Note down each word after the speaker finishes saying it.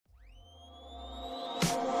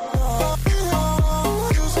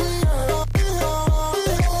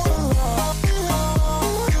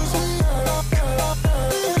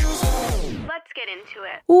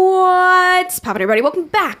What's poppin', everybody? Welcome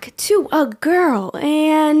back to A Girl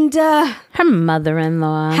and her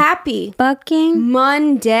mother-in-law. Happy Fucking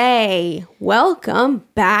Monday. Welcome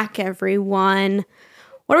back, everyone.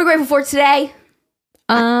 What are we grateful for today?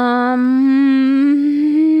 I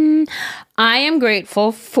am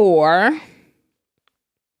grateful for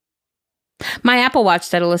my Apple Watch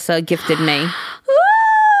that Alyssa gifted me. Ooh,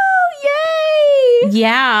 yay!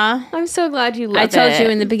 Yeah. I'm so glad you love it. I told you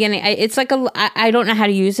in the beginning, it's like I don't know how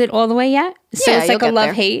to use it all the way yet. So Yeah, it's like a you'll get there.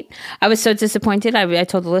 love-hate. I was so disappointed. I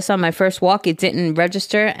told Alyssa on my first walk, it didn't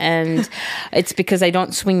register. And it's because I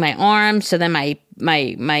don't swing my arm. So then I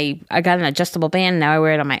got an adjustable band. Now I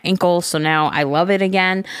wear it on my ankle. So now I love it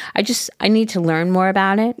again. I need to learn more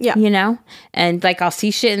about it. Yeah. You know? And like I'll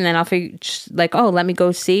see shit and then I'll figure like, oh, let me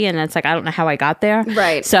go see. And it's like, I don't know how I got there.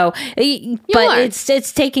 Right. So, but learn.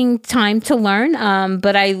 it's taking time to learn.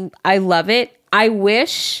 But I love it. I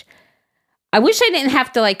wish I didn't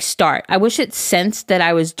have to like start. I wish it sensed that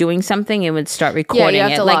I was doing something and would start recording you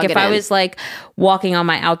have it. to Like log if it I in. was like walking on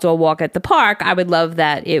my outdoor walk at the park, I would love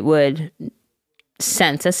that it would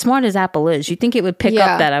sense. As smart as Apple is, you think it would pick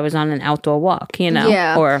Yeah. up that I was on an outdoor walk, you know,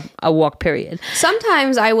 Yeah. or a walk period.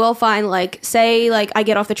 Sometimes I will find like, say like I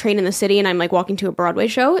get off the train in the city and I'm like walking to a Broadway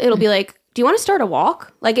show. It'll be like, do you want to start a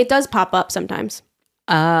walk? Like it does pop up sometimes.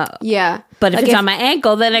 Yeah. But if Like it's on my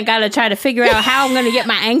ankle, then I got to try to figure out how I'm going to get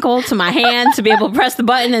my ankle to my hand to be able to press the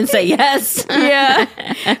button and say yes. Yeah.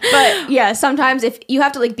 But yeah, sometimes if you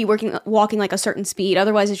have to like be walking like a certain speed,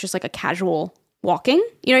 otherwise it's just like a casual walking.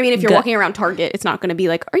 You know what I mean? If you're Good. walking around Target, it's not going to be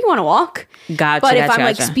like, "Oh, you want to walk?" Gotcha. But if I'm gotcha.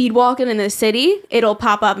 like speed walking in the city, it'll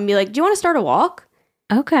pop up and be like, "Do you want to start a walk?"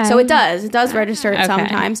 Okay. So it does register Okay.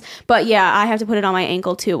 sometimes. But yeah, I have to put it on my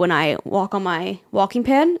ankle too when I walk on my walking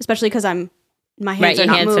pad, especially because my hands Right, are your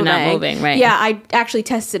not hands moving. are not moving, right. Yeah, I actually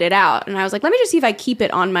tested it out and I was like, let me just see if I keep it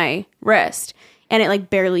on my wrist. And it like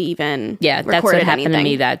barely even Yeah, that's recorded what happened anything. to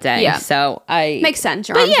me that day. Yeah. So Makes sense.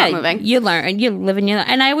 Your But arm's yeah, not moving. you learn and you live in your.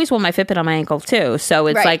 And I always wore my Fitbit on my ankle too. So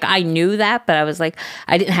it's Right. like I knew that, but I was like,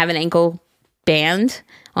 I didn't have an ankle band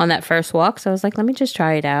on that first walk, so I was like, let me just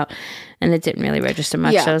try it out, and it didn't really register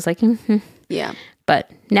much. Yeah. So I was like, Yeah. But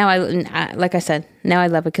now I like I said, now I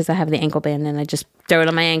love it because I have the ankle band and I just throw it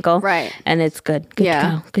on my ankle, Right. And it's good. Good Yeah. to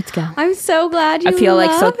go. Good to go. I'm so glad you I feel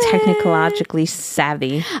like so love it. technologically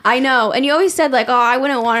savvy. I know. And you always said like, oh, I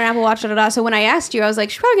wouldn't want an Apple Watch. Da, da, da. So when I asked you, I was like,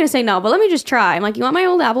 she's probably going to say no, but let me just try. I'm like, you want my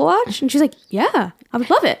old Apple Watch? And she's like, yeah, I would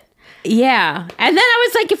love it. Yeah. And then I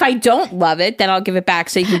was like, if I don't love it, then I'll give it back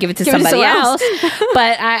so you can give it to Give it to somebody someone else.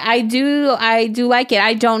 But I do like it.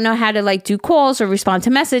 I don't know how to like do calls or respond to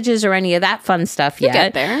messages or any of that fun stuff yet.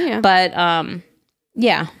 get there, yeah. But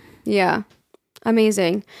yeah. Yeah.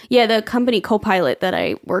 Amazing. Yeah, the company Copilot that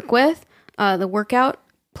I work with, the workout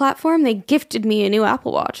platform, they gifted me a new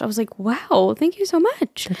Apple Watch. I was like, wow, thank you so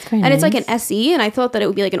much. That's very and it's like nice. an SE, and I thought that it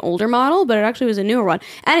would be like an older model, but it actually was a newer one.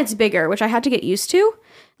 And it's bigger, which I had to get used to,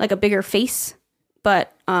 like a bigger face.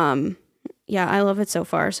 But yeah, I love it so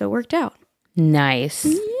far. So it worked out. Nice.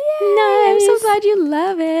 I'm so glad you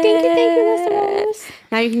love it. Thank you, listeners.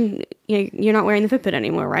 Now you're not wearing the Fitbit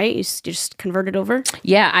anymore, right? You just convert it over.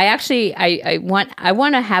 Yeah, I actually I want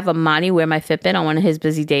to have Amani wear my Fitbit on one of his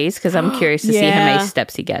busy days because I'm curious to see how Yeah. many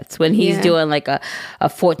steps he gets when he's Yeah. doing like a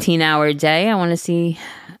 14-hour day. I want to see,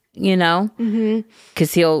 you know,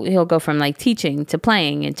 because he'll go from like teaching to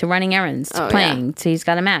playing and to running errands to Oh, playing to he's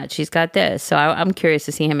got a match, he's got this. So I'm curious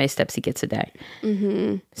to see how many steps he gets a day.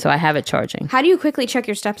 So I have it charging. How do you quickly check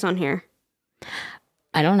your steps on here?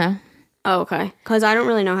 I don't know. Oh, okay. Because I don't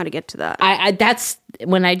really know how to get to that. I that's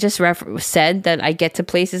when I just said that I get to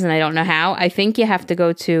places and I don't know how. I think you have to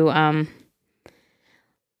go to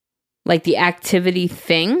like the activity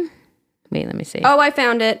thing. Wait, let me see. Oh, I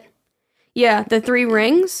found it. Yeah, the 3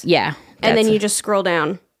 rings. Yeah. And then that's you just scroll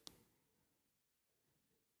down.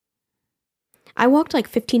 I walked like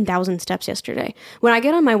 15,000 steps yesterday. When I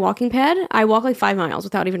get on my walking pad, I walk like 5 miles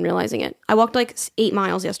without even realizing it. I walked like 8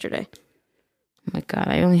 miles yesterday. Oh my God,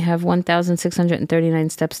 I only have 1,639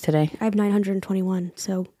 steps today. I have 921,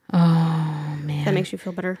 so Oh man. that makes you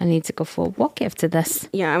feel better. I need to go for a walk after this.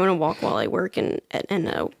 Yeah, I'm gonna walk while I work and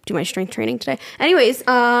do my strength training today. Anyways, What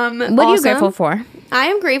are you grateful for? I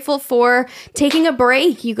am grateful for taking a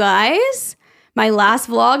break, you guys. My last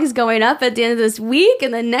vlog is going up at the end of this week,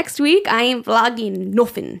 and then next week I ain't vlogging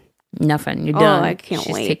nothing. Nothing. You're done. I can't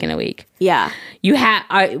She's wait. taking a week. Yeah. You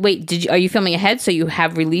have. Wait. Are you filming ahead so you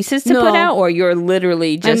have releases to No. put out, or you're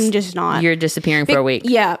literally just? I'm just not. You're disappearing for a week.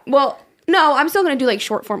 Yeah. Well, no, I'm still gonna do like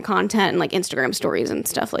short form content and like Instagram stories and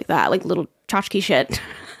stuff like that, like little tchotchke shit,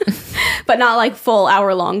 but not like full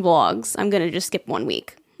hour-long vlogs. I'm gonna just skip 1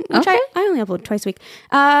 week, which Okay. I only upload twice a week.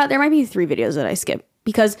 There might be 3 videos that I skip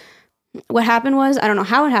because what happened was, I don't know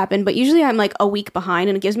how it happened, but usually I'm like a week behind,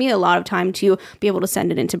 and it gives me a lot of time to be able to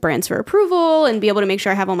send it into brands for approval and be able to make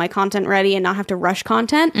sure I have all my content ready and not have to rush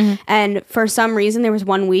content. And for some reason, there was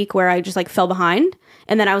 1 week where I just like fell behind,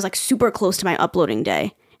 and then I was like super close to my uploading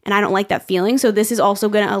day. And I don't like that feeling. So this is also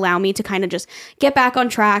going to allow me to kind of just get back on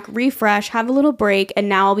track, refresh, have a little break, and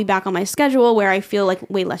now I'll be back on my schedule where I feel like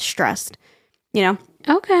way less stressed, you know?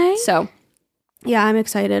 Okay. So yeah, I'm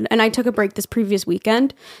excited. And I took a break this previous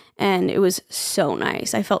weekend, and it was so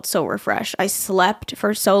nice. I felt so refreshed. I slept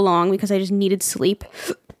for so long because I just needed sleep,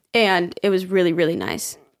 and it was really, really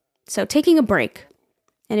nice. So taking a break.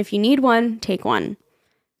 And if you need one, take one.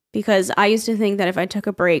 Because I used to think that if I took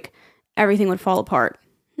a break, everything would fall apart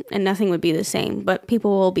and nothing would be the same. But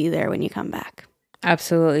people will be there when you come back.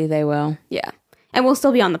 Absolutely, they will. Yeah. And we'll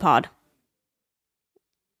still be on the pod.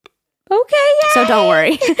 Okay, yeah. So don't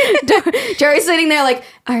worry. Jerry's sitting there like,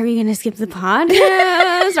 are we going to skip the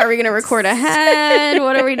podcast? Are we going to record ahead?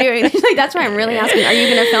 What are we doing? She's like, that's why I'm really asking. Are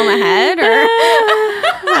you going to film ahead?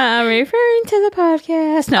 Or I'm referring to the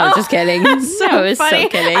podcast. No, just kidding. so I was funny. so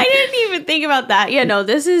kidding. I didn't even think about that. Yeah, no,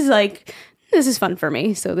 this is fun for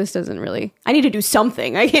me. So this doesn't really, I need to do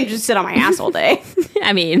something. I can't just sit on my ass all day.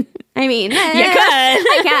 I mean, you could.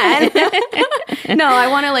 I can. No, I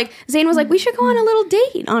want to like, Zane was like, we should go on a little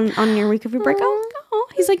date on your week of your break. I was like, oh.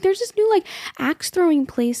 He's like, there's this new like axe throwing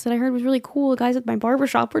place that I heard was really cool. The guys at my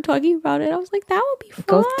barbershop were talking about it. I was like, that would be fun.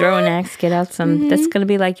 Go throw an axe, get out some. That's gonna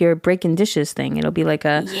be like your breaking dishes thing. It'll be like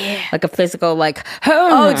a physical like.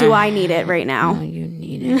 Oh, do I need it right now? Oh, you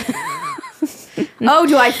need it. Oh,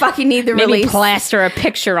 do I fucking need the Maybe release? plaster a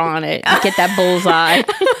picture on it. Get that bullseye.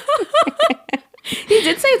 He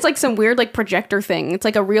did say it's like some weird like projector thing. It's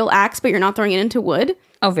like a real axe, but you're not throwing it into wood.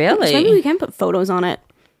 Oh, really? So maybe we can put photos on it.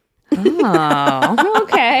 Oh,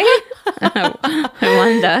 okay. I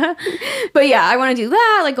wonder. But yeah, I want to do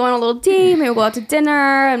that. Like go on a little date, maybe we'll go out to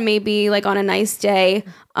dinner, and maybe like on a nice day,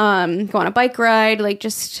 go on a bike ride. Like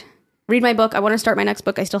just read my book. I want to start my next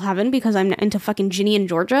book. I still haven't because I'm into fucking Ginny and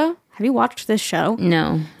Georgia. Have you watched this show?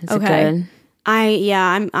 No. Is it good?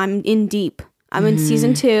 I'm in deep. I'm in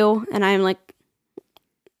season 2, and I'm like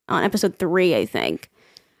on episode 3, I think.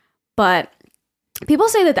 But people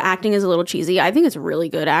say that the acting is a little cheesy. I think it's really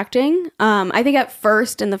good acting. I think at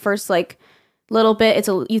first, in the first like little bit,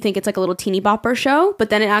 you think it's like a little teeny bopper show, but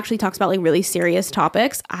then it actually talks about like really serious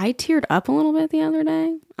topics. I teared up a little bit the other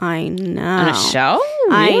day. I know. On a show?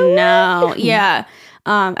 I know. Yeah.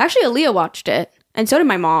 Actually, Aaliyah watched it, and so did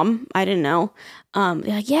my mom. I didn't know. They're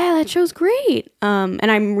like, yeah, that show's great. And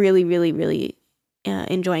I'm really, really, really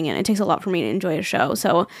enjoying it. It takes a lot for me to enjoy a show,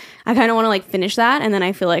 so I kind of want to like finish that, and then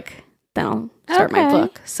I feel like then I'll start my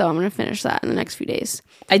book. So I'm gonna finish that in the next few days.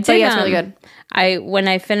 I did. But yeah, it's really good. When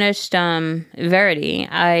I finished Verity,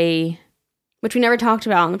 which we never talked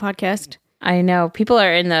about on the podcast. I know people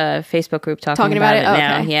are in the Facebook group talking about it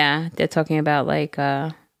now. Okay. Yeah, they're talking about like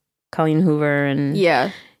Colleen Hoover and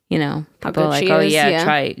you know, people are like, oh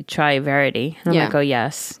yeah, try Verity. And I'm like, oh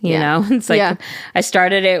yes, you know, it's like I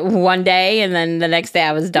started it one day and then the next day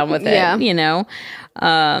I was done with it. You know,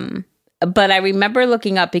 but I remember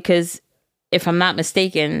looking up because if I'm not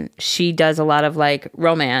mistaken, she does a lot of like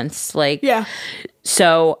romance, like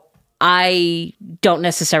so. I don't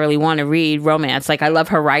necessarily want to read romance. Like I love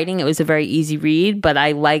her writing. It was a very easy read, but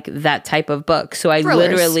I like that type of book. So I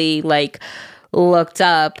literally like looked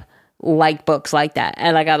up like books like that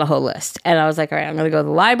and I got a whole list. And I was like, all right, I'm going to go to the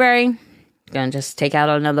library. Gonna just take out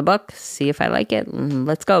another book, see if I like it.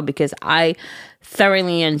 Let's go. Because I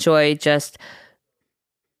thoroughly enjoy just,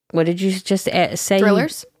 what did you just say?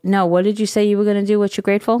 Thrillers? No, what did you say you were going to do? What you're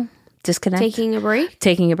grateful? Disconnect? Taking a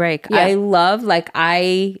break. Yeah. I love like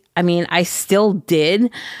I mean I still did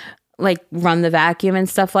like run the vacuum and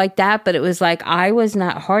stuff like that, but it was like I was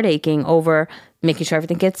not heartaching over making sure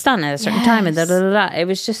everything gets done at a certain time and it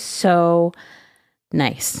was just so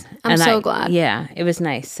nice. I'm so glad. Yeah, it was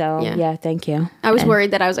nice. So yeah thank you. I was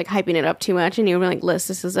worried that I was like hyping it up too much, and you were like, Liz,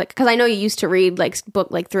 this is like, because I know you used to read like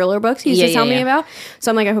thriller books you used to tell me about, so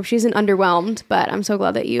I'm like, I hope she isn't underwhelmed, but I'm so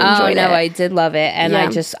glad that you enjoyed it. I did love it, and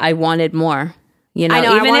I wanted more, you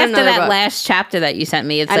know, even after that last chapter that you sent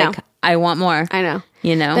me, it's like I want more. I know.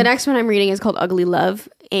 You know, the next one I'm reading is called Ugly Love,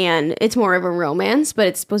 and it's more of a romance, but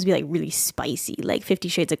it's supposed to be like really spicy, like 50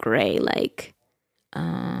 Shades of Grey, like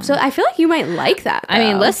so I feel like you might like that, though. I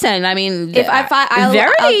mean, listen, I mean, if I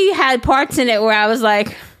Verity had parts in it where I was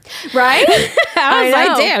like, Right? I was like,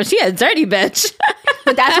 know. damn, she a dirty bitch.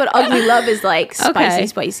 But that's what ugly love is like. Okay.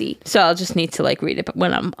 Spicy. So I'll just need to like read it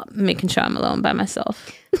when I'm making sure I'm alone by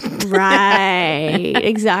myself. Right.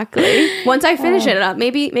 Exactly. Once I finish it up,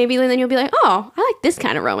 maybe then you'll be like, oh, I like this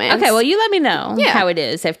kind of romance. Okay, well, you let me know Yeah. how it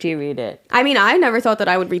is after you read it. I mean, I never thought that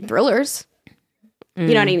I would read thrillers. You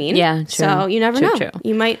know what I mean? Yeah, true. So you never know. True.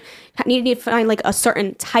 You might need to find like a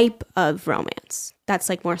certain type of romance that's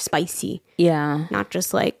like more spicy, Yeah. not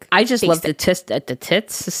just like. I just love the basic- twist at the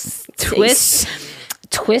tits,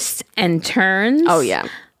 twists and turns. Oh yeah,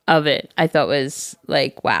 of it. I thought was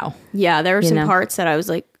like, wow. yeah. There were some know? parts that I was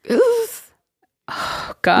like, oof.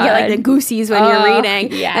 God. Yeah, like the goosies when you're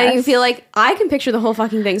reading, yes. and you feel like I can picture the whole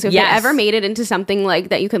fucking thing. So if Yes. they ever made it into something like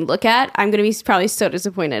that you can look at, I'm gonna be probably so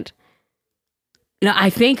disappointed. No, I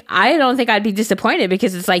don't think I'd be disappointed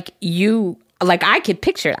because it's like I could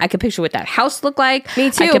picture it. I could picture what that house looked like. Me I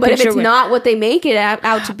too, could but if picture it's not what they make it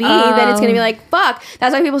out to be, then it's going to be like, fuck.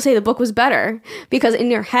 That's why people say the book was better, because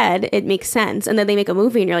in your head, it makes sense. And then they make a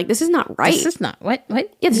movie and you're like, this is not right. This is not what?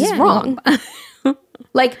 Yeah, this is wrong.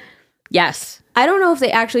 Like, Yes. I don't know if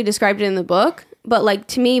they actually described it in the book, but like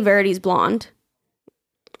to me, Verity's blonde.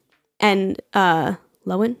 And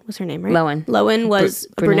Lowen was her name, right? Lowen was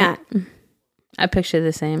a brunette. I picture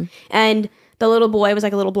the same. And the little boy was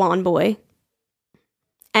like a little blonde boy.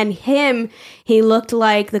 And he looked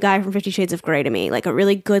like the guy from 50 Shades of Grey to me. Like a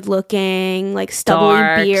really good looking, like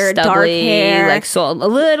stubbly beard, dark hair. Like a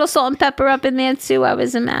little salt and pepper up in there too, I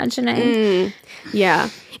was imagining. Yeah.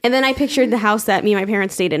 And then I pictured the house that me and my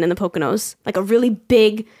parents stayed in the Poconos. Like a really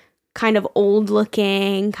big, kind of old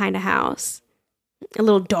looking kind of house. A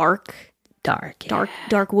little dark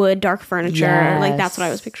wood, dark furniture. Yes. Like that's what I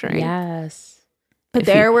was picturing. Yes. But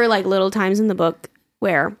there were like little times in the book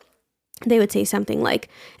where they would say something like,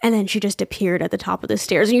 and then she just appeared at the top of the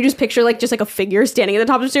stairs. And you just picture like just like a figure standing at the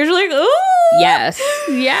top of the stairs. You're like, oh, Yes.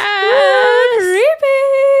 Yes.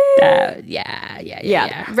 creepy.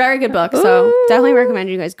 Yeah. Very good book. So definitely recommend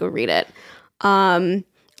you guys go read it.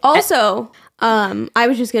 Also, I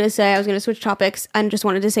was just going to say, I was going to switch topics and just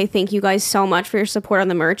wanted to say thank you guys so much for your support on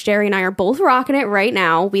the merch. Jerry and I are both rocking it right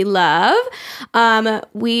now. We love.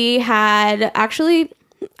 We had actually,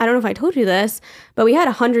 I don't know if I told you this, but we had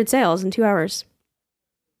 100 sales in 2 hours.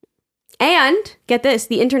 And get this,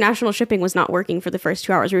 the international shipping was not working for the first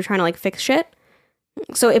 2 hours. We were trying to like fix shit.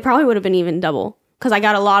 So it probably would have been even double. Because I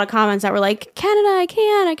got a lot of comments that were like, Canada, I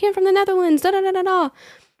can't from the Netherlands, da da da da da.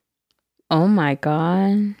 Oh my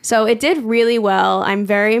God. So it did really well. I'm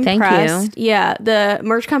very impressed. Thank you. Yeah, the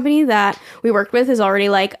merch company that we worked with is already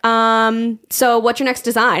like, so what's your next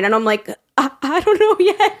design? And I'm like, I don't know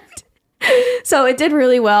yet. So it did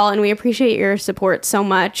really well, and we appreciate your support so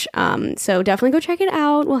much. So definitely go check it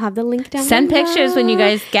out. We'll have the link down Send below. pictures when you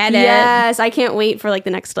guys get it. Yes, I can't wait for like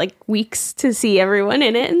the next like weeks to see everyone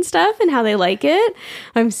in it and stuff and how they like it.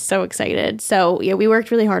 I'm so excited. So yeah, we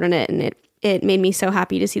worked really hard on it, and it made me so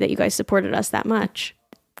happy to see that you guys supported us that much.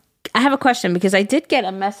 I have a question because I did get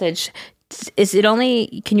a message.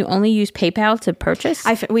 Can you only use PayPal to purchase?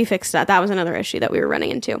 We fixed that. That was another issue that we were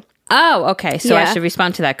running into. Oh, okay. So I Yeah. should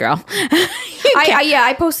respond to that girl.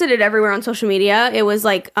 I posted it everywhere on social media. It was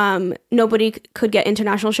like nobody could get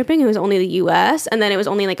international shipping. It was only the US, and then it was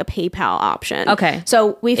only like a PayPal option. Okay.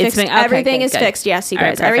 So we fixed everything good, is good. fixed. Yes, you All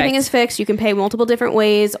right, guys. Everything perfect. is fixed. You can pay multiple different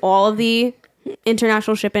ways. All of the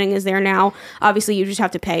international shipping is there now. Obviously, you just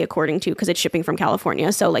have to pay according to, because it's shipping from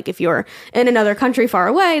California. So like if you're in another country far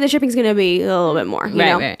away, the shipping's going to be a little bit more, you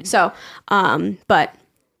know? Right. So, but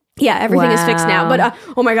yeah, everything is fixed now. Wow. But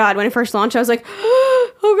oh my God, when it first launched, I was like,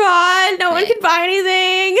 oh God, no one can buy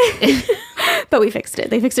anything. But we fixed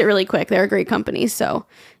it. They fixed it really quick. They're a great company. So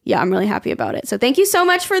yeah, I'm really happy about it. So thank you so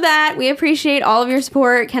much for that. We appreciate all of your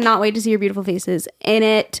support. Cannot wait to see your beautiful faces in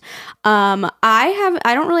it. I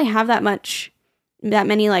don't really have that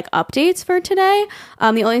many like updates for today.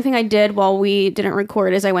 The only thing I did while we didn't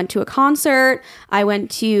record is I went to a concert.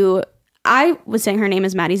 I was saying her name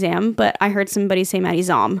is Maddie Zam, but I heard somebody say Maddie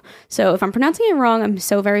Zom. So if I'm pronouncing it wrong, I'm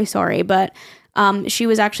so very sorry. But she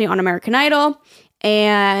was actually on American Idol,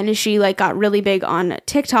 and she like got really big on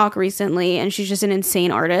TikTok recently, and she's just an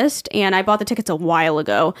insane artist. And I bought the tickets a while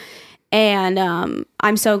ago, and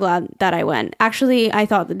I'm so glad that I went. Actually, I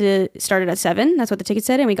thought that it started at 7. That's what the ticket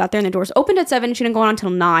said, and we got there and the doors opened at 7. She didn't go on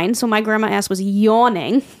until 9, so my grandma ass was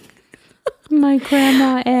yawning. My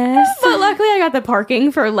grandma ass. But luckily I got the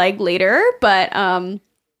parking for like later. But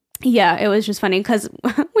yeah, it was just funny because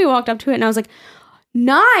we walked up to it and I was like,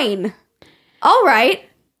 9. All right.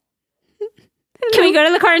 Can we go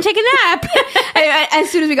to the car and take a nap? And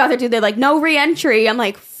as soon as we got there, dude, they're like, no re-entry. I'm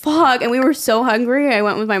like, fuck. And we were so hungry. I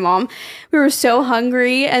went with my mom. We were so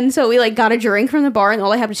hungry. And so we like got a drink from the bar and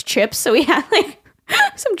all I had was chips. So we had like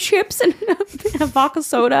some chips and a vodka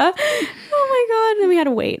soda. Oh my God. And then we had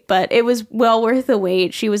to wait. But it was well worth the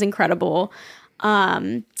wait. She was incredible.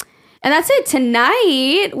 And that's it.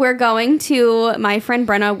 Tonight, we're going to, my friend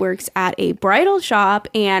Brenna works at a bridal shop,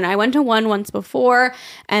 and I went to one once before,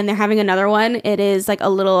 and they're having another one. It is like a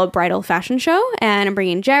little bridal fashion show, and I'm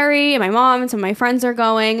bringing Jerry and my mom and some of my friends are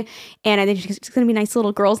going, and I think it's going to be a nice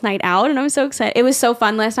little girls' night out, and I'm so excited. It was so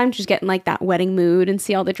fun last time, just getting like that wedding mood and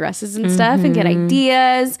see all the dresses and stuff and get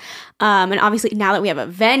ideas. And obviously now that we have a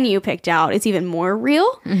venue picked out, it's even more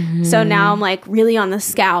real. So now I'm like really on the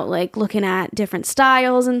scout, like looking at different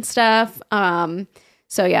styles and stuff.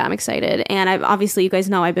 So yeah, I'm excited. And I've obviously, you guys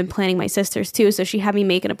know, I've been planning my sister's too. So she had me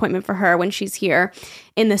make an appointment for her when she's here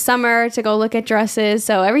in the summer to go look at dresses.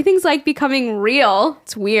 So everything's like becoming real.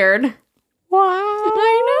 It's weird. Wow.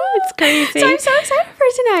 I know. It's crazy. So I'm so excited for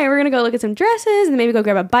tonight. We're going to go look at some dresses and maybe go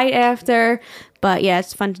grab a bite after. But yeah,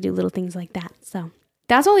 it's fun to do little things like that. So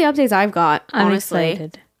that's all the updates I've got, honestly. I'm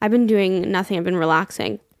excited. I've been doing nothing. I've been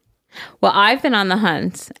relaxing. Well, I've been on the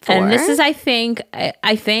hunt. And this is, I think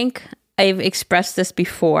I've expressed this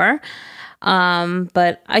before.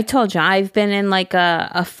 But I told you, I've been in like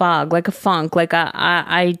a fog, like a funk, like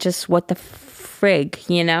I just, what the frig,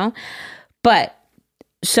 you know? But,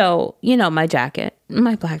 so, you know, my jacket,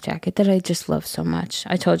 my black jacket that I just love so much.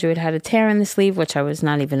 I told you it had a tear in the sleeve, which I was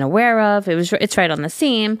not even aware of. It's right on the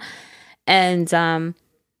seam. And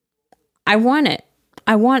I want it.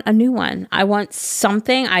 I want a new one. I want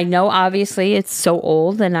something. I know obviously it's so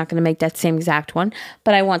old. They're not going to make that same exact one,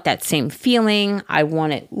 but I want that same feeling. I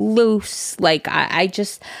want it loose. Like I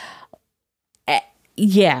just,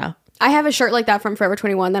 yeah. I have a shirt like that from Forever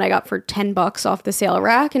 21 that I got for $10 off the sale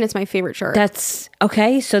rack, and it's my favorite shirt. That's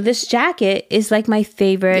okay. So this jacket is like my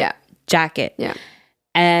favorite jacket. Yeah.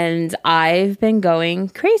 And I've been going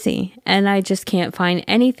crazy, and I just can't find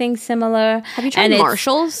anything similar. Have you tried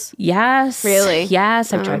Marshalls? Yes. Really?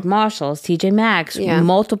 Yes, I've tried Marshalls, TJ Maxx,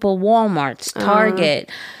 multiple Walmarts,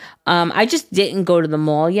 Target. I just didn't go to the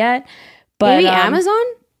mall yet. But maybe Amazon?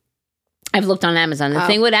 I've looked on Amazon. The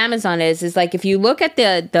thing with Amazon is like if you look at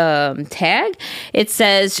the tag, it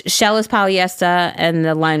says shell is polyester and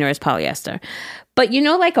the liner is polyester. But you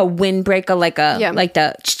know, like a windbreaker, like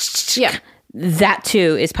the that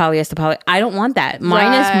too is polyester. I don't want that.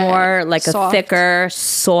 Mine is more like soft. A thicker,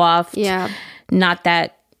 soft, not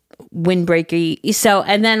that windbreaky. So,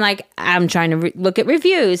 and then like I'm trying to look at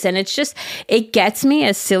reviews, and it's just, it gets me,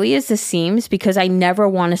 as silly as this seems, because I never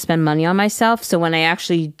want to spend money on myself. So when I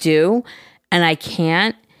actually do and I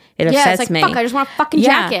can't, it upsets it's like, me. Fuck, I just want a fucking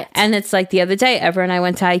jacket. And it's like the other day, Ever and I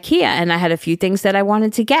went to IKEA, and I had a few things that I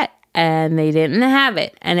wanted to get, and they didn't have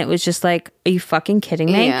it. And it was just like, are you fucking kidding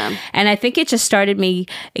me? Yeah. And I think it just started me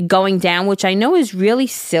going down, which I know is really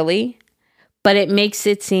silly, but it makes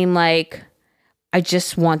it seem like I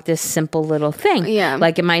just want this simple little thing. Yeah.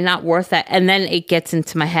 Like, am I not worth that? And then it gets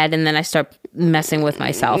into my head, and then I start messing with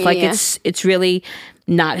myself. Like, it's really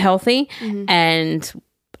not healthy. And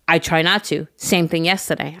I try not to. Same thing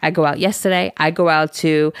yesterday. I go out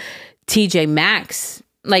to TJ Maxx,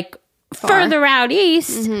 like, further out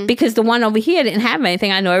east, because the one over here didn't have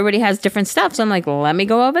anything. I know everybody has different stuff, so I'm like, let me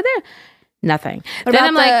go over there. Nothing. What then about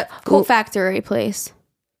I'm the like, Cool Factory place?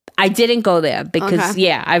 I didn't go there because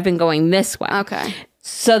I've been going this way. Okay.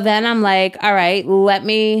 So then I'm like, all right, let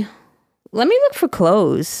me look for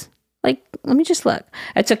clothes. Like, let me just look.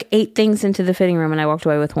 I took 8 things into the fitting room, and I walked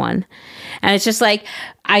away with 1. And it's just like,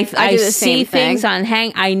 I see things on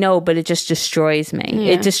hang. I know, but it just destroys me.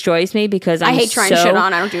 Yeah. It destroys me because I hate trying shit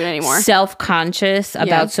on. I don't do it anymore. Self-conscious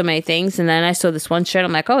about so many things. And then I saw this one shirt.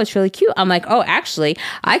 I'm like, oh, it's really cute. I'm like, oh, actually,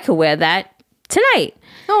 I could wear that tonight.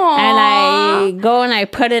 Aww. And I go and I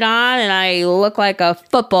put it on, and I look like a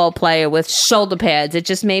football player with shoulder pads. It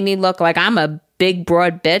just made me look like I'm a big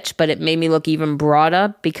broad bitch, but it made me look even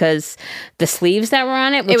broader because the sleeves that were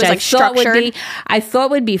on it, which was like structured. I thought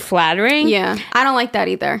would be flattering. Yeah, I don't like that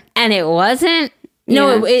either. And it wasn't.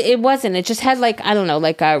 No, it wasn't. It just had like, I don't know,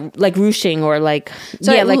 like ruching or like,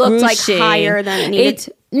 so it like looked ruching. like higher than it needed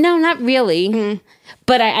to. No, not really.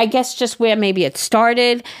 But I guess just where maybe it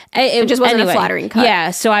started. It just wasn't a flattering cut.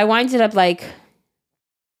 Yeah, so I winded up like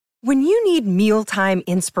When you need mealtime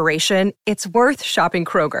inspiration, it's worth shopping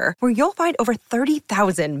Kroger, where you'll find over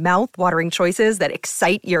 30,000 mouth-watering choices that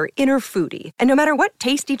excite your inner foodie. And no matter what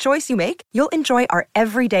tasty choice you make, you'll enjoy our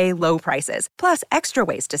everyday low prices, plus extra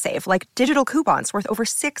ways to save, like digital coupons worth over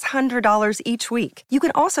 $600 each week. You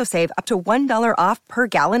can also save up to $1 off per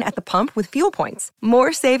gallon at the pump with fuel points.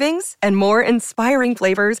 More savings and more inspiring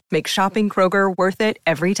flavors make shopping Kroger worth it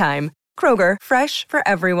every time. Kroger, fresh for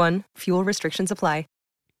everyone. Fuel restrictions apply.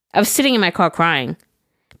 I was sitting in my car crying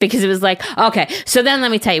because it was like, okay, so then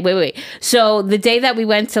let me tell you, wait. So the day that we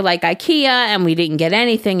went to like IKEA and we didn't get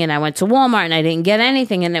anything, and I went to Walmart and I didn't get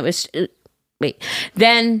anything, and it was, we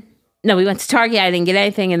went to Target, I didn't get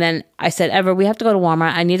anything, and then I said, Ever, we have to go to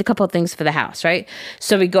Walmart. I need a couple of things for the house, right?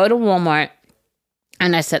 So we go to Walmart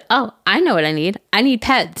and I said, oh, I know what I need. I need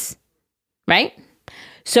Peds, right?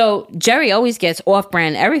 So Jerry always gets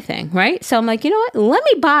off-brand everything, right? So I'm like, you know what? Let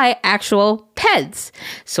me buy actual Peds.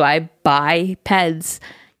 So I buy Peds.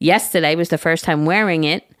 Yesterday was the first time wearing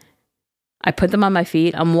it. I put them on my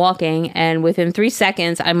feet. I'm walking, and within 3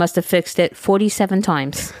 seconds, I must have fixed it 47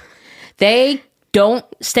 times. They don't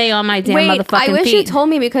stay on my damn motherfucking feet. I wish you told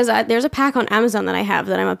me, because there's a pack on Amazon that I have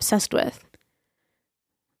that I'm obsessed with.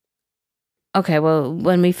 Okay, well,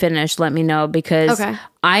 when we finish, let me know, because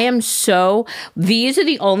I am these are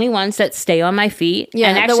the only ones that stay on my feet. Yeah,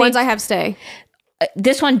 and actually, the ones I have stay.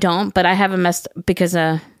 This one don't, but I have a messed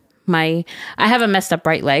up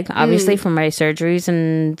right leg, obviously, from my surgeries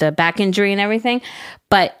and the back injury and everything.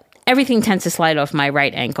 But everything tends to slide off my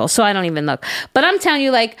right ankle, so I don't even look. But I'm telling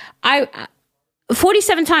you, like,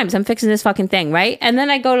 47 times I'm fixing this fucking thing, right? And then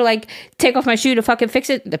I go to like take off my shoe to fucking fix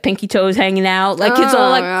it. The pinky toe's hanging out. Like it's all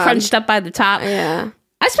like crunched up by the top. Yeah.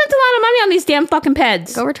 I spent a lot of money on these damn fucking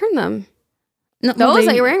Peds. Go return them. No, Those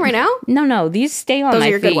that you're wearing right now? No. These stay on my feet. Those are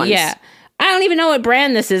your good ones. Yeah. I don't even know what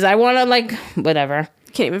brand this is. I want to like, whatever.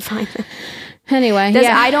 Can't even find them. Anyway,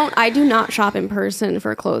 I do not shop in person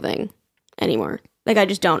for clothing anymore. Like I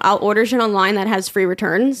just don't. I'll order shit online that has free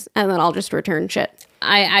returns, and then I'll just return shit.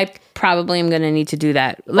 I probably am going to need to do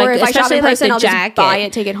that. Like, or if I shop in person, like I'll just buy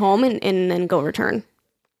it, take it home, and then go return.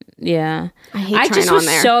 Yeah. I just was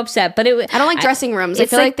so upset. But I don't like dressing rooms. I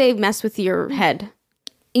feel like they mess with your head.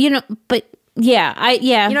 You know, but yeah.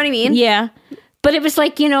 You know what I mean? Yeah. But it was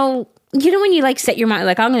like, you know when you like set your mind,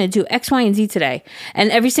 like I'm going to do X, Y, and Z today. And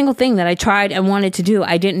every single thing that I tried and wanted to do,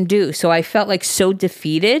 I didn't do. So I felt like so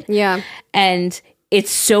defeated. Yeah. And it's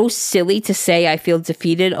so silly to say I feel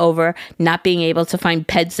defeated over not being able to find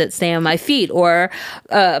Peds that stay on my feet or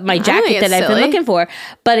my jacket that I've been looking for.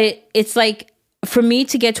 But it's like, for me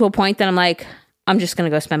to get to a point that I'm like, I'm just going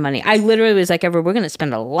to go spend money. I literally was like, we're going to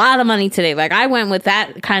spend a lot of money today. Like I went with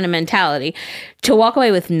that kind of mentality. To walk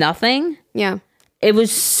away with nothing. Yeah. It was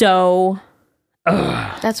so...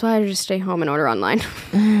 That's why I just stay home and order online.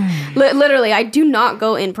 Literally, I do not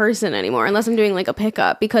go in person anymore unless I'm doing like a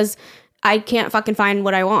pickup, because I can't fucking find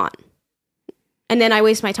what I want. And then I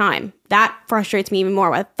waste my time. That frustrates me even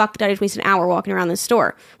more. Why the fuck did I just waste an hour walking around this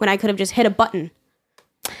store when I could have just hit a button?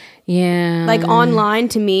 Yeah. Like online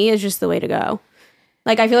to me is just the way to go.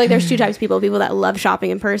 Like I feel like there's two types of people that love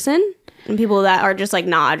shopping in person and people that are just like,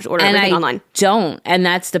 nah, just order everything online. Don't. And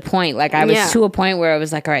that's the point. Like I was to a point where I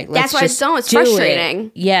was like, all right, let's that's just why it's frustrating.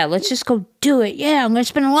 It. Yeah, let's just go do it. Yeah, I'm going to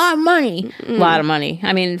spend a lot of money. A lot of money.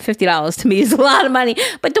 I mean, $50 to me is a lot of money.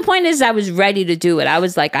 But the point is I was ready to do it. I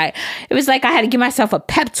was like, it was like I had to give myself a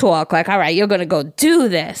pep talk. Like, all right, you're going to go do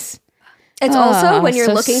this. It's also when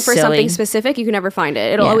you're looking for something specific, you can never find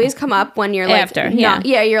it. It'll always come up when you're like,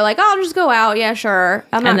 you're like, oh, I'll just go out. Yeah, sure.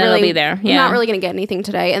 I'm not really, it'll be there. Yeah. I'm not really going to get anything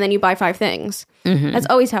today. And then you buy 5 things. Mm-hmm. That's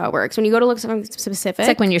always how it works. When you go to look for something specific. It's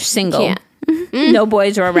like when you're single. No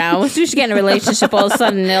boys are around. Once you get in a relationship, all of a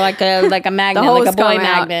sudden they're like a magnet, like a boy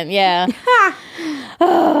magnet. Yeah.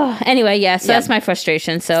 Anyway, so that's my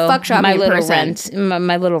frustration. So fuck shopping my little person.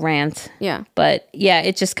 my little rant. Yeah. But yeah,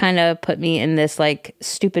 it just kind of put me in this like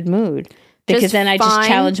stupid mood. Because then I just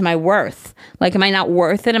challenge my worth. Like, am I not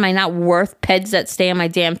worth it? Am I not worth Peds that stay on my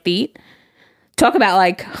damn feet? Talk about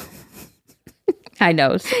like, I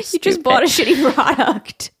know. So you just bought a shitty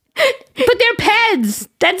product. But they're Peds.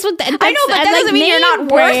 That's what I know, but that doesn't mean you're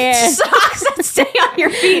not worth socks that stay on your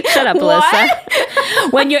feet. Shut up,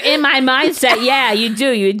 Alyssa. When you're in my mindset, yeah, you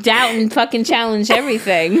do. You doubt and fucking challenge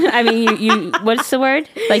everything. I mean, you what's the word?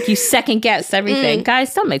 Like you second guess everything.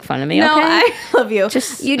 Guys, don't make fun of me, no, okay? I love you.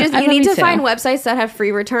 You need to find websites that have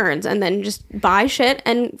free returns and then just buy shit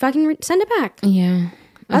and fucking send it back. Yeah.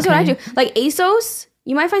 That's what I do. Like ASOS,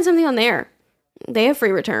 you might find something on there. They have free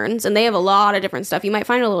returns and they have a lot of different stuff. You might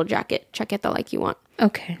find a little jacket that like you want.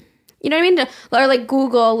 Okay. You know what I mean? Or like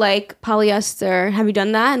Google like polyester. Have you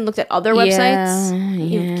done that and looked at other websites?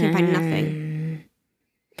 You can't find nothing.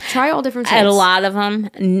 Try all different sites. And a lot of them,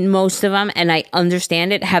 most of them, and I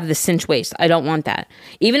understand it, have the cinch waist. I don't want that.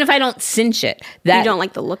 Even if I don't cinch it. You don't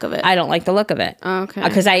like the look of it? I don't like the look of it. Okay.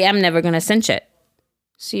 Because I am never going to cinch it.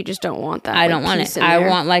 So you just don't want that? I don't want it. I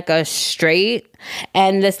want like a straight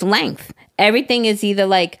and this length. Everything is either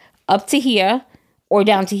like up to here or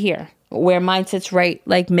down to here, where mine sits right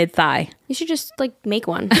like mid-thigh. You should just like make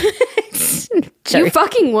one. You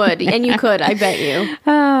fucking would, and you could. I bet you.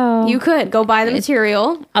 Oh, you could go buy the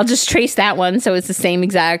material. I'll just trace that one so it's the same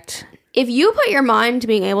exact. If you put your mind to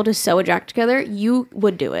being able to sew a jacket together, you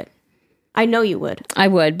would do it. I know you would. I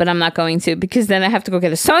would, but I'm not going to because then I have to go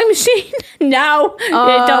get a sewing machine. No,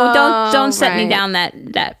 don't set me down.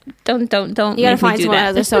 That don't. You gotta find someone that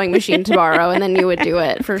has a sewing machine to borrow, and then you would do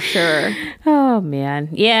it for sure. Oh man,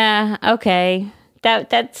 yeah, okay.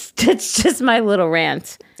 That's just my little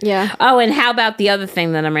rant. Yeah. Oh, and how about the other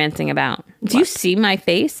thing that I'm ranting about? Do you see my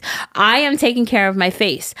face? I am taking care of my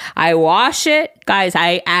face. I wash it, guys.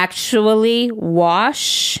 I actually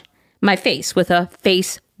wash my face with a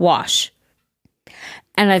face wash.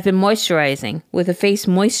 And I've been moisturizing with a face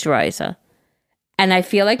moisturizer. And I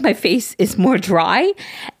feel like my face is more dry.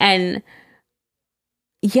 And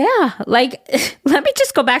yeah, like, let me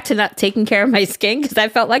just go back to not taking care of my skin because I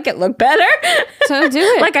felt like it looked better. So do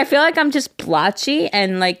it. Like, I feel like I'm just blotchy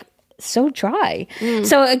and like so dry.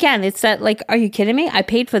 So again, it's that like, are you kidding me? I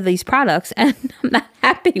paid for these products and I'm not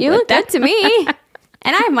happy you with look that. good to me.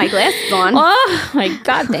 And I have my glasses on. Oh my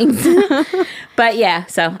God, thanks. But yeah,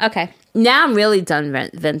 so, okay. Now I'm really done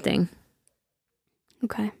venting.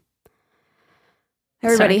 Okay.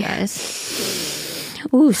 Everybody. Sorry, guys.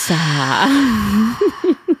 Woosah.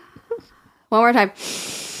 One more time.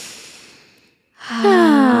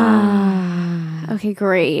 Okay,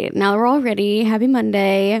 great. Now that we're all ready, happy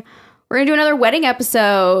Monday. We're going to do another wedding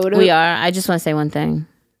episode. We are. I just want to say one thing.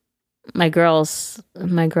 My girl's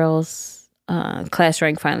class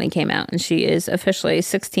rank finally came out, and she is officially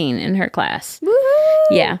 16 in her class.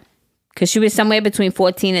 Woo-hoo! Yeah. Because she was somewhere between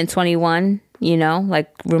 14 and 21, you know, like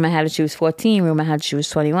rumor had it she was 14, rumor had she was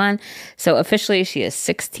 21. So officially she is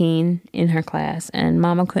 16 in her class, and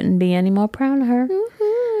mama couldn't be any more proud of her.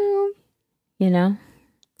 Woo-hoo. You know?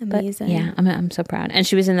 Amazing. But yeah, I'm so proud. And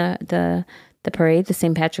she was in the parade, the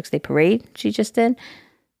St. Patrick's Day parade she just did.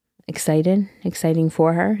 Exciting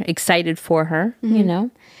for her. Excited for her, you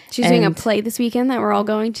know? She's doing a play this weekend that we're all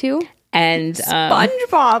going to. And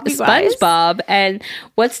SpongeBob, you guys. SpongeBob. And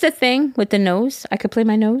what's the thing with the nose? I could play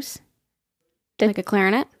my nose. Like a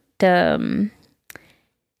clarinet?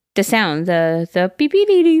 The sound, the beep beep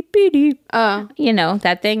beep beep beep. You know,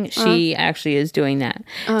 that thing. She actually is doing that.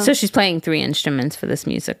 So she's playing 3 instruments for this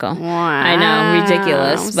musical. Wow. I know,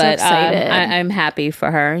 ridiculous, I'm so but excited. I'm happy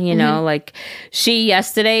for her. You know, like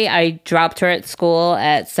yesterday, I dropped her at school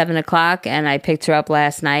at 7:00, and I picked her up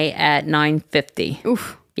last night at 9:50.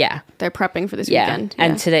 Oof. Yeah. They're prepping for this Yeah. weekend.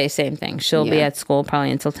 And today, same thing. She'll be at school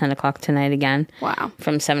probably until 10:00 tonight again. Wow.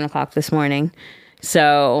 From 7:00 this morning.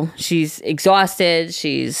 So she's exhausted.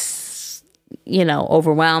 She's, you know,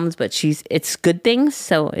 overwhelmed, but it's good things.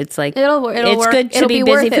 So it's like, It'll it's work. good to It'll be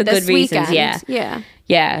worth busy it for good this reasons. weekend. Yeah.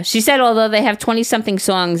 Yeah. She said, although they have 20 something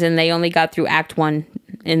songs and they only got through act 1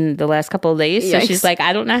 in the last couple of days. So she's like,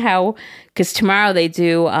 I don't know how, because tomorrow they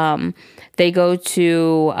do, they go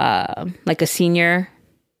to like a senior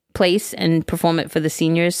place and perform it for the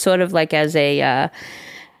seniors, sort of like as a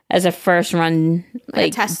first run,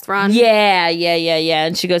 like a test run. Yeah.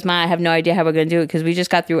 And she goes, Ma, I have no idea how we're gonna do it because we just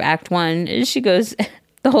got through act 1. And she goes,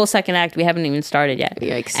 the whole second act we haven't even started yet.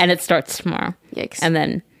 Yikes. And it starts tomorrow. Yikes. And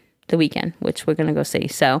then the weekend, which we're gonna go see.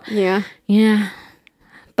 So yeah.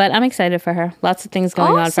 But I'm excited for her. Lots of things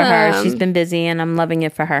going on for her. She's been busy, and I'm loving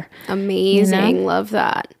it for her. Amazing. You know? Love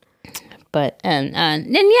that. But and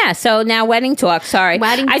yeah, so now wedding talk. Sorry,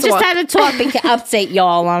 I just had a topic to update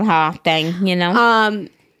y'all on her thing. You know,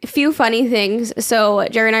 a few funny things. So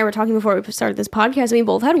Jerry and I were talking before we started this podcast, and we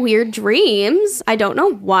both had weird dreams. I don't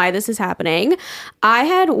know why this is happening. I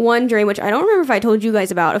had one dream, which I don't remember if I told you guys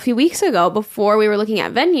about a few weeks ago before we were looking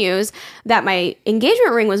at venues, that my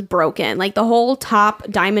engagement ring was broken. Like the whole top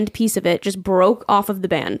diamond piece of it just broke off of the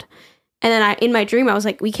band. And then in my dream, I was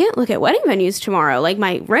like, we can't look at wedding venues tomorrow. Like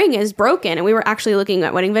my ring is broken. And we were actually looking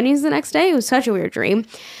at wedding venues the next day. It was such a weird dream.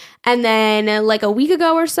 And then like a week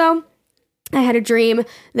ago or so, I had a dream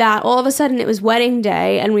that all of a sudden it was wedding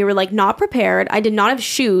day and we were like not prepared. I did not have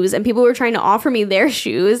shoes and people were trying to offer me their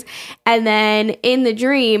shoes. And then in the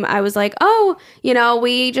dream, I was like, oh, you know,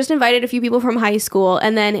 we just invited a few people from high school.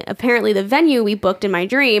 And then apparently the venue we booked in my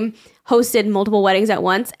dream hosted multiple weddings at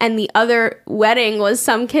once, and the other wedding was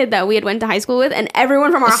some kid that we had went to high school with, and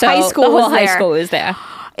everyone from our high school the whole was there. high school was there.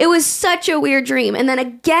 It was such a weird dream. And then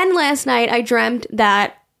again last night, I dreamt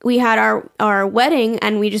that we had our wedding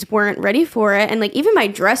and we just weren't ready for it. And like even my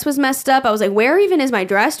dress was messed up. I was like, where even is my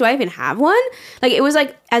dress? Do I even have one? Like it was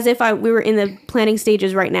like as if we were in the planning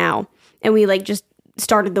stages right now, and we like just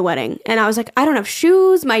started the wedding. And I was like, I don't have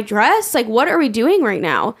shoes, my dress. Like what are we doing right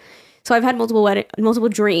now? So I've had multiple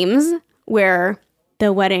dreams where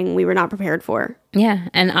the wedding we were not prepared for. Yeah,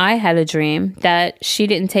 and I had a dream that she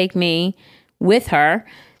didn't take me with her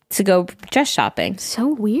to go dress shopping. So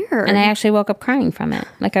weird. And I actually woke up crying from it.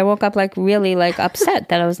 Like I woke up like really like upset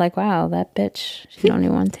that I was like, wow, that bitch, she don't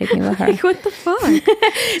even want to take me with her. Like, what the fuck?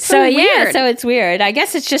 So yeah, weird. so it's weird. I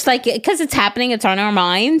guess it's just like, because it's happening, it's on our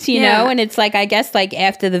minds, you know? And it's like, I guess like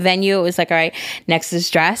after the venue, it was like, all right, next is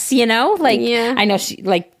dress, you know? Like, I know she,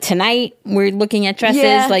 like tonight we're looking at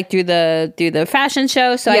dresses like through the fashion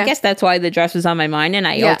show. So I guess that's why the dress was on my mind, and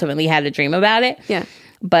I ultimately had a dream about it. Yeah.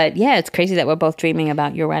 But yeah, it's crazy that we're both dreaming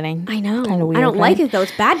about your wedding. I know. Kinda weird, I don't right? like it though.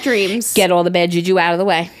 It's bad dreams. Get all the bad juju out of the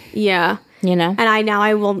way, Yeah. you know? And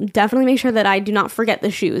I will definitely make sure that I do not forget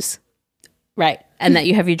the shoes. Right. And that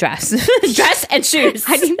you have your dress. Dress and shoes.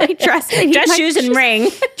 I need my dress. I need Dress, my shoes, and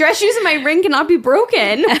ring. Dress, shoes, and my ring cannot be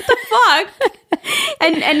broken. What the fuck?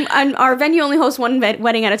 And our venue only hosts one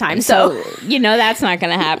wedding at a time. So You know that's not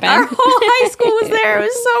going to happen. our whole high school was there. It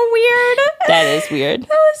was so weird. That is weird. That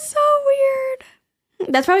was so weird.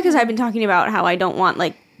 That's probably because I've been talking about how I don't want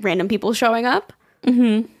like random people showing up.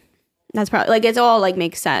 Mm-hmm. That's probably like it's all like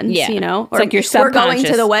makes sense, Yeah. you know. It's like your we're going subconscious.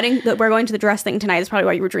 to the wedding. We're going to the dress thing tonight. Is probably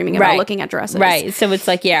why you were dreaming about looking at dresses, Right. So it's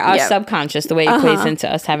like, our Yeah. subconscious, the way it plays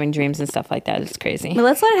into us having dreams and stuff like that. It's crazy. But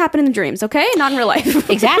let's let it happen in the dreams, okay? Not in real life.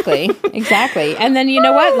 Exactly. And then you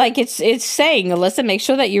know what? Like it's saying, Alyssa, make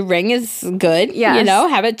sure that your ring is good. Yes. You know,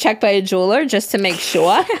 have it checked by a jeweler just to make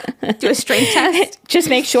sure. Do a strength test. Just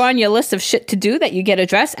make sure on your list of shit to do that you get a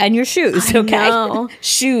dress and your shoes. Okay. know.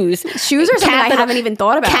 Shoes. Shoes are something I haven't even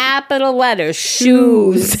thought about. Capital letters.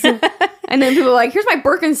 Shoes. And then people are like, here's my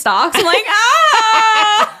Birkenstocks. I'm like,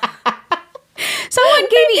 ah! Someone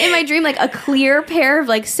gave me in my dream like a clear pair of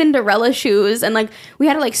like Cinderella shoes, and like we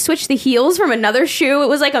had to like switch the heels from another shoe. It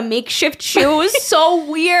was like a makeshift shoe. It was so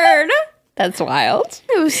weird. That's wild.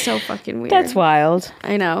 It was so fucking weird. That's wild.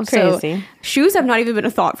 I know. Crazy. So shoes have not even been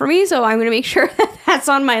a thought for me, so I'm going to make sure that that's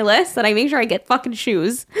on my list, that I make sure I get fucking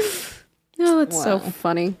shoes. Oh, it's so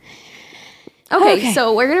funny. Okay,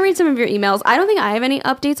 so we're going to read some of your emails. I don't think I have any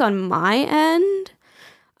updates on my end.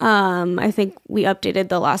 I think we updated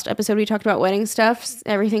the last episode. We talked about wedding stuff.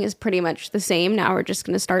 Everything is pretty much the same. Now we're just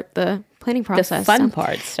going to start the planning process. The fun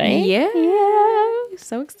parts, right? Yeah.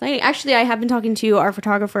 So exciting. Actually, I have been talking to our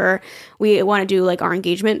photographer. We want to do like our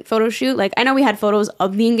engagement photo shoot. Like I know we had photos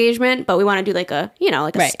of the engagement, but we want to do like a,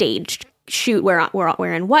 like a staged shoot where we're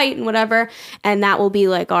wearing white and whatever. And that will be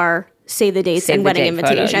like our save the dates and wedding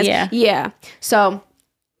invitations. Yeah. So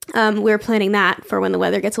we're planning that for when the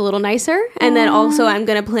weather gets a little nicer. And then also I'm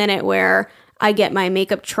going to plan it where I get my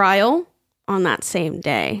makeup trial on that same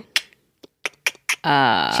day.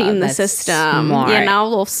 Cheating the system. Smart. A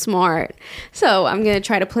little smart. So I'm going to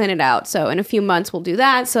try to plan it out. So in a few months we'll do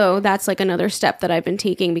that. So that's like another step that I've been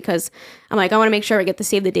taking, because I'm like, I want to make sure I get the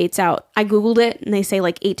save the dates out. I Googled it and they say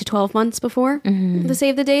like 8 to 12 months before the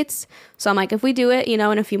save the dates. So I'm like, if we do it, in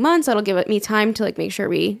a few months, that'll give me time to like make sure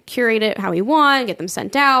we curate it how we want, get them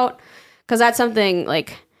sent out. Because that's something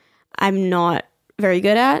like I'm not very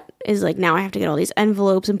good at, is like now I have to get all these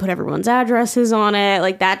envelopes and put everyone's addresses on it.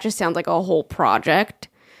 Like that just sounds like a whole project.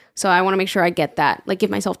 So I want to make sure I get that, like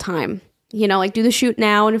give myself time, like do the shoot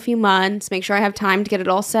now in a few months, make sure I have time to get it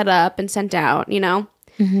all set up and sent out,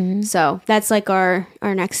 So that's like our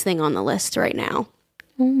next thing on the list right now.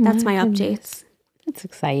 That's my updates. That's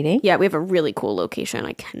exciting. Yeah, we have a really cool location.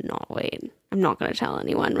 I cannot wait. I'm not going to tell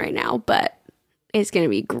anyone right now, but it's going to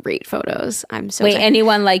be great photos. I'm so Wait, excited.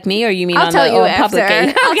 anyone like me, or you mean I'll on tell the you after. public?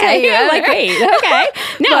 Okay, I'll tell you I'm like, after. wait, okay.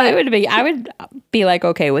 No, I would be like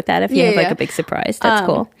okay with that if you have like a big surprise. That's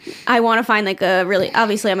cool. I want to find like a really,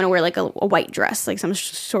 obviously I'm going to wear like a white dress, like some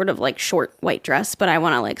sort of like short white dress, but I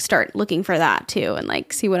want to like start looking for that too and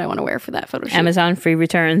like see what I want to wear for that photo shoot. Amazon free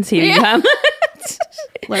returns. Here you come.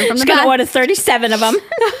 Learn from the Just gonna best. order 37 of them.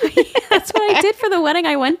 That's what I did for the wedding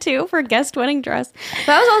I went to for guest wedding dress.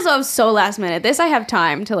 That was also so last minute. This I have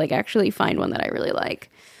time to like actually find one that I really like.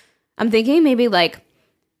 I'm thinking maybe like,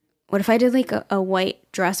 what if I did like a white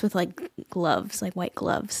dress with like gloves, like white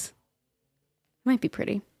gloves? Might be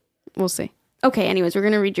pretty. We'll see. Okay, anyways, we're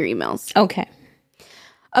going to read your emails. Okay.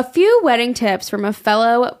 A few wedding tips from a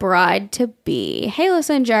fellow bride-to-be. Hey,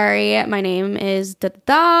 Alyssa and Jerry. My name is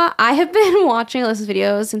Da. I have been watching Alyssa's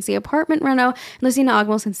videos since the apartment reno and listening to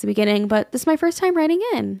Ogmo since the beginning, but this is my first time writing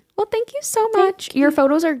in. Well, thank you so much. Your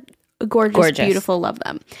photos are gorgeous, beautiful. Love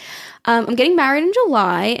them. I'm getting married in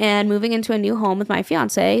July and moving into a new home with my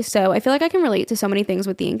fiance, so I feel like I can relate to so many things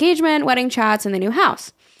with the engagement, wedding chats, and the new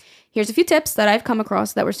house. Here's a few tips that I've come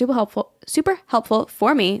across that were super helpful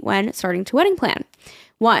for me when starting to wedding plan.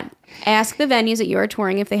 1, ask the venues that you are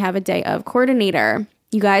touring if they have a day of coordinator.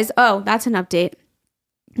 You guys, that's an update.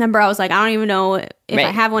 Remember, I was like, I don't even know if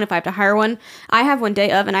I have one, if I have to hire one. I have one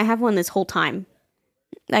day of, and I have one this whole time.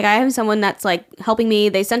 Like, I have someone that's, like, helping me.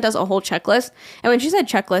 They sent us a whole checklist. And when she said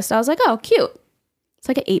checklist, I was like, oh, cute. It's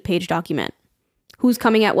like an 8-page document. Who's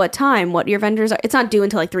coming at what time, what your vendors are. It's not due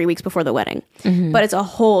until, like, 3 weeks before the wedding. Mm-hmm. But it's a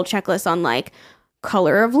whole checklist on, like,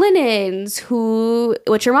 color of linens,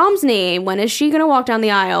 what's your mom's name, when is she gonna walk down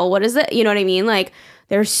the aisle, what is it, you know what I mean? Like,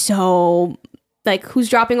 there's so, like, who's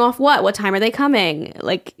dropping off what time are they coming,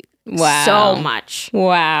 like, wow, so much.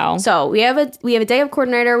 Wow. So we have a day of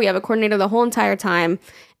coordinator, we have a coordinator the whole entire time,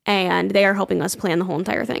 and they are helping us plan the whole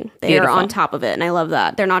entire thing. They are on top of it, and I love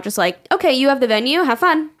that. They're not just like, okay, you have the venue, have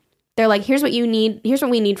fun. They're like, here's what you need, here's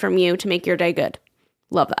what we need from you to make your day good.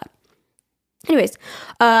 Love that. Anyways,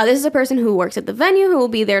 this is a person who works at the venue who will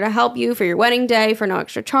be there to help you for your wedding day for no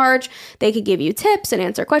extra charge. They could give you tips and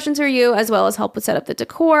answer questions for you, as well as help with set up the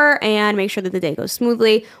decor and make sure that the day goes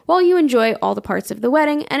smoothly while you enjoy all the parts of the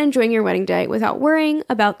wedding and enjoying your wedding day without worrying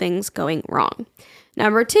about things going wrong.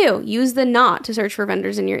 Number 2, use the Knot to search for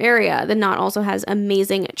vendors in your area. The Knot also has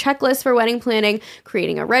amazing checklists for wedding planning,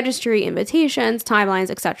 creating a registry, invitations,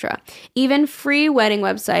 timelines, etc. Even free wedding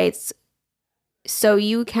websites so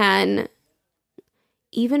you can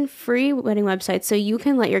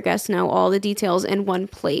let your guests know all the details in one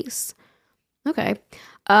place. Okay.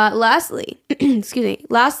 Lastly,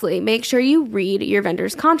 make sure you read your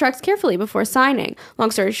vendor's contracts carefully before signing.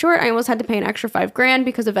 Long story short, I almost had to pay an extra $5,000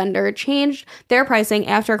 because a vendor changed their pricing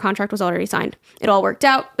after a contract was already signed. It all worked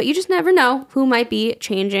out, but you just never know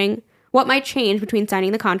what might change between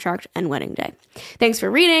signing the contract and wedding day. Thanks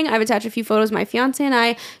for reading. I've attached a few photos of my fiance and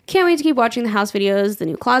I. Can't wait to keep watching the house videos, the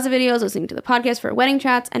new closet videos, listening to the podcast for wedding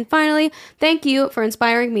chats. And finally, thank you for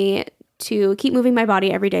inspiring me to keep moving my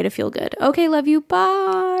body every day to feel good. Okay, love you.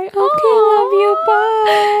 Bye. Okay, love you.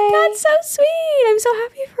 Bye. That's so sweet. I'm so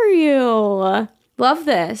happy for you. Love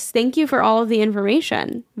this. Thank you for all of the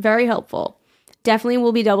information. Very helpful. Definitely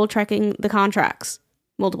will be double checking the contracts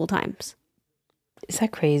multiple times. Is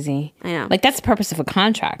that crazy? I know. Like, that's the purpose of a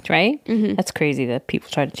contract, right? Mm-hmm. That's crazy that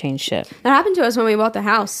people try to change shit. That happened to us when we bought the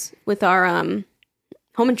house with our home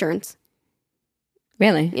insurance.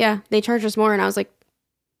 Really? Yeah. They charged us more, and I was like,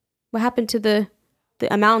 what happened to the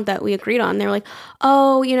amount that we agreed on? They were like,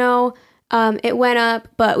 oh, it went up,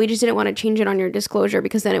 but we just didn't want to change it on your disclosure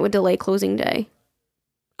because then it would delay closing day.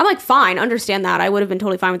 I'm like, fine, understand that. I would have been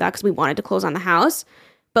totally fine with that because we wanted to close on the house.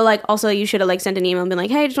 But, like, also, you should have, like, sent an email and been like,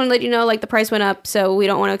 hey, just want to let you know, like, the price went up, so we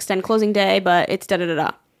don't want to extend closing day, but it's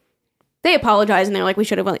da-da-da-da. They apologize, and they're like, we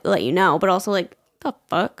should have let you know. But also, like, the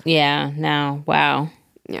fuck? Yeah, no. Wow.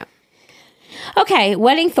 Yeah. Okay,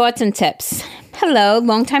 wedding thoughts and tips. Hello,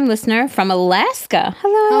 longtime listener from Alaska.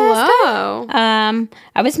 Hello, Alaska.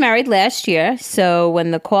 I was married last year, so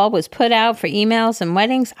when the call was put out for emails and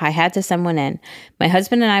weddings, I had to send one in. My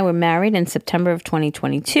husband and I were married in September of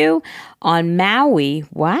 2022 on Maui.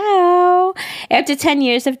 Wow. After 10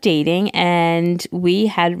 years of dating, and we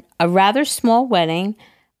had a rather small wedding,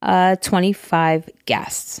 25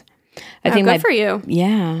 guests. I think good for you.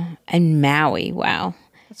 Yeah, and Maui. Wow.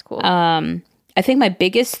 That's cool. I think my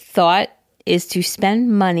biggest thought is to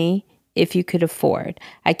spend money if you could afford.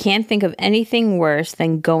 I can't think of anything worse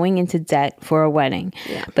than going into debt for a wedding.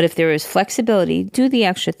 Yeah. But if there is flexibility, do the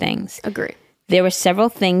extra things. Agree. There were several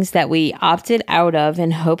things that we opted out of in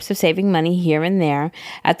hopes of saving money here and there.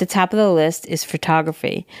 At the top of the list is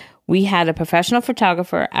photography. We had a professional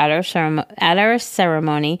photographer at our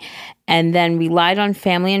ceremony and then relied on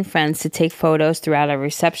family and friends to take photos throughout our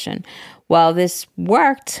reception. While this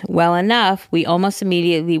worked well enough, we almost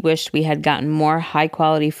immediately wished we had gotten more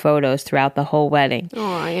high-quality photos throughout the whole wedding.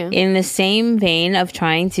 Oh, yeah. In the same vein of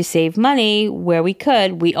trying to save money where we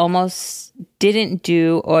could, we almost didn't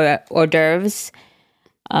do hors d'oeuvres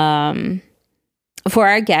for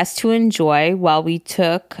our guests to enjoy while we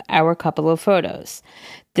took our couple of photos.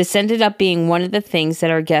 This ended up being one of the things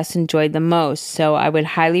that our guests enjoyed the most, so I would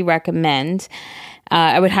highly recommend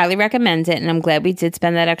it, and I'm glad we did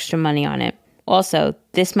spend that extra money on it. Also,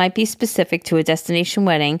 this might be specific to a destination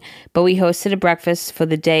wedding, but we hosted a breakfast for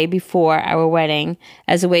the day before our wedding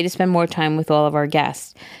as a way to spend more time with all of our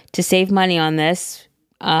guests. To save money on this,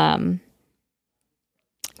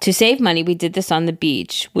 we did this on the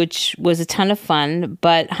beach, which was a ton of fun,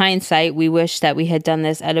 but hindsight, we wish that we had done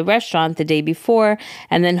this at a restaurant the day before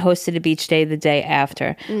and then hosted a beach day the day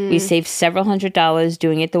after. We saved several $100s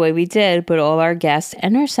doing it the way we did, but all our guests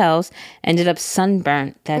and ourselves ended up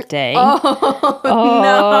sunburnt that day. No.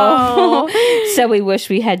 So we wish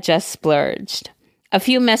we had just splurged. A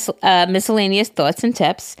few miscellaneous thoughts and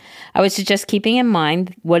tips. I would suggest keeping in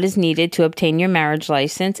mind what is needed to obtain your marriage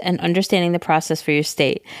license and understanding the process for your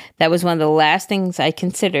state. That was one of the last things I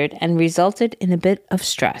considered and resulted in a bit of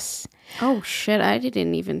stress. Oh, shit. I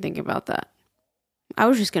didn't even think about that. I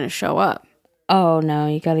was just going to show up. Oh, no.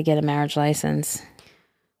 You got to get a marriage license.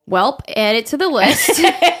 Welp, add it to the list.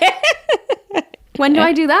 When do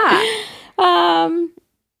I do that? I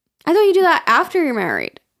thought you do that after you're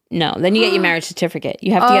married. No, then you get your marriage certificate.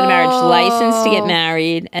 You have to get a marriage license to get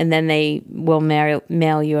married, and then they will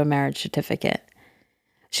mail you a marriage certificate.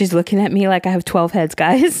 She's looking at me like I have 12 heads,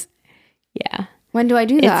 guys. Yeah. When do I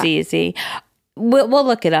do that? It's easy. We'll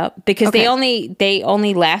look it up because they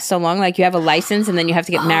only last so long. Like you have a license, and then you have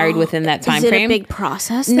to get married within that time frame. Is it a big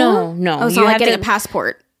process? No. Oh, so like getting a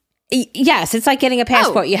passport. Yes, it's like getting a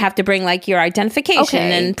passport. You have to bring like your identification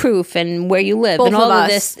and proof and where you live and all of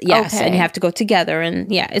this. Yes, and you have to go together. And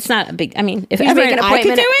yeah, it's not a big. I mean, if ever I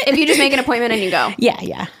could do it, if you just make an appointment and you go,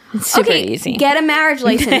 yeah, it's super easy. Get a marriage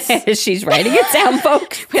license. She's writing it down,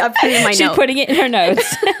 folks. I'm putting my She's putting it in her notes.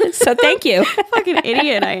 So thank you. Fucking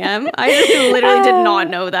idiot, I am. I literally did not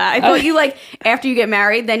know that. I thought you like after you get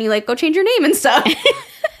married, then you like go change your name and stuff.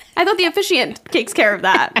 I thought the officiant takes care of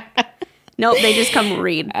that. Nope, they just come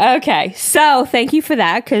read. Okay, so thank you for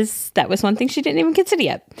that because that was one thing she didn't even consider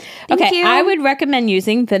yet. Thank you. I would recommend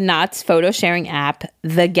using the Knott's photo sharing app,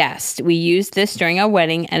 The Guest. We used this during our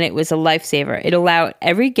wedding and it was a lifesaver. It allowed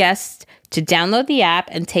every guest to download the app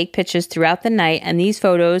and take pictures throughout the night, and these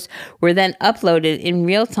photos were then uploaded in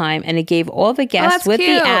real time, and it gave all the guests with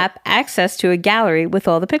the app access to a gallery with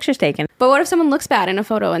all the pictures taken. But what if someone looks bad in a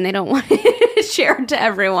photo and they don't want it shared to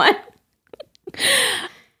everyone?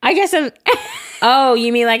 I guess oh,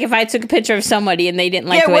 you mean like if I took a picture of somebody and they didn't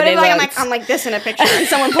like the way they looked? I'm like this in a picture and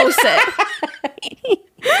someone posts it.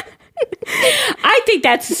 I think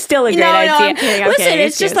that's still a great idea. I'm kidding, Listen,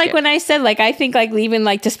 it's just like when I said, like, I think like leaving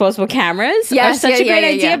like disposable cameras are such a great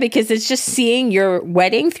idea because it's just seeing your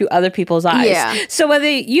wedding through other people's eyes. Yeah. So whether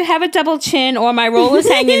you have a double chin or my roll is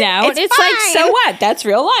hanging out, it's like, so what? That's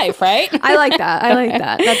real life, right? I like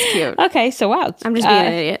that. That's cute. Okay, so wow. I'm just being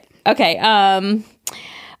an idiot. Okay,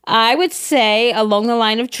 I would say along the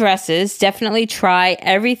line of dresses, definitely try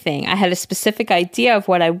everything. I had a specific idea of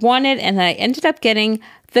what I wanted, and I ended up getting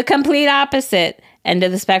the complete opposite end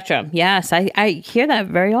of the spectrum. Yes, I hear that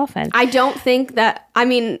very often. I don't think that, I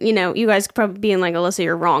mean, you know, you guys probably being like, Alyssa,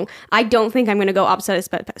 you're wrong. I don't think I'm going to go opposite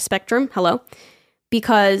spectrum. Hello.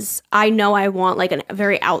 Because I know I want like a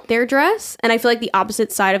very out there dress. And I feel like the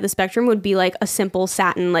opposite side of the spectrum would be like a simple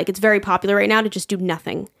satin. Like it's very popular right now to just do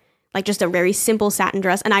nothing. Like just a very simple satin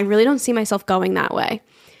dress. And I really don't see myself going that way.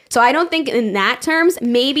 So I don't think in that terms,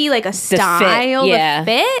 maybe like a style, the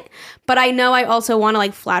fit. But I know I also want to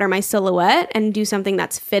like flatter my silhouette and do something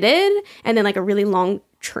that's fitted. And then like a really long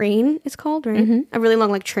train, it's called, right? Mm-hmm. A really long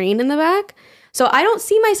like train in the back. So I don't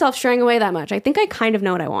see myself straying away that much. I think I kind of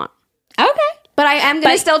know what I want. Okay. But I am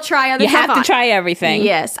going to still try other stuff. You have to try everything.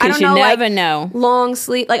 Yes. I don't know. You never know. Long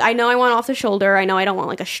sleeve. Like I know I want off the shoulder. I know I don't want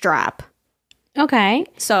like a strap. Okay.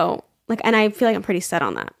 So like, and I feel like I'm pretty set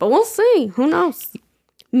on that. But we'll see. Who knows?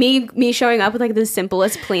 Me showing up with like the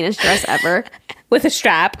simplest, plainest dress ever. With a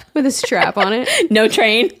strap. With a strap on it. No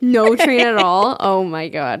train. No train at all. Oh my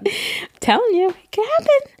God. I'm telling you, it can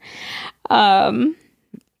happen.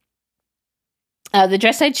 The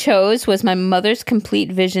dress I chose was my mother's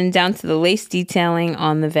complete vision down to the lace detailing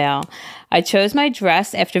on the veil. I chose my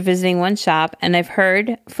dress after visiting one shop, and I've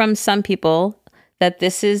heard from some people that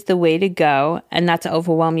this is the way to go and not to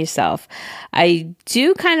overwhelm yourself. I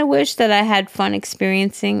do kind of wish that I had fun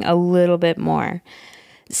experiencing a little bit more.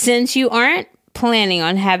 Since you aren't planning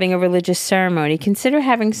on having a religious ceremony, consider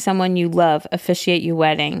having someone you love officiate your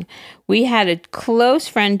wedding. We had a close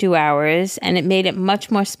friend do ours, and it made it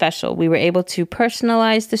much more special. We were able to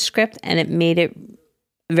personalize the script, and it made it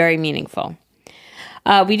very meaningful.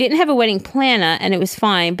 We didn't have a wedding planner, and it was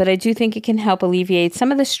fine, but I do think it can help alleviate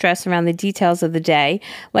some of the stress around the details of the day,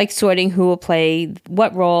 like sorting who will play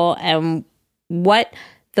what role and what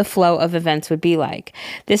the flow of events would be like.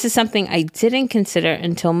 This is something I didn't consider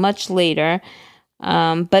until much later,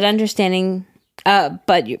 but understanding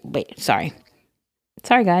Wait, sorry.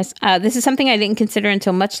 Sorry, guys. This is something I didn't consider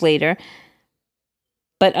until much later.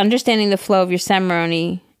 But understanding the flow of your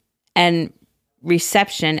ceremony and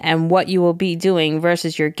reception and what you will be doing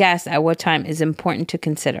versus your guests at what time is important to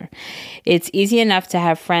consider. It's easy enough to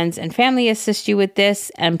have friends and family assist you with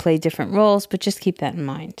this and play different roles, but just keep that in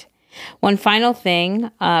mind. One final thing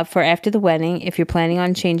for after the wedding, if you're planning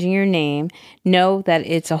on changing your name, know that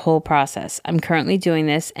it's a whole process. I'm currently doing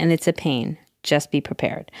this and it's a pain. Just be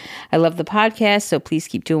prepared. I love the podcast, so please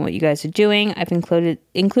keep doing what you guys are doing. I've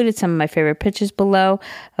included some of my favorite pictures below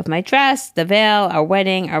of my dress, the veil, our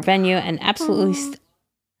wedding, our venue, and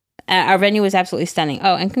our venue was absolutely stunning.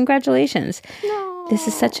 Oh, and congratulations. No. This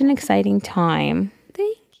is such an exciting time.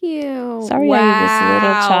 Thank you. Sorry I was a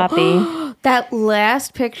little choppy. That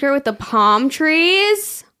last picture with the palm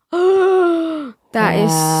trees. That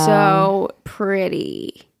is so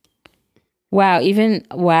pretty.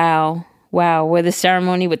 Wow. Wow, with the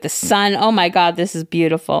ceremony with the sun. Oh my God, this is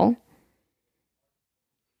beautiful.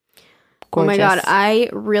 Gorgeous. Oh my God, I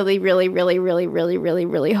really, really, really, really, really, really,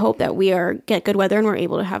 really hope that we get good weather and we're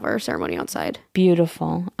able to have our ceremony outside.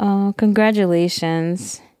 Beautiful. Oh,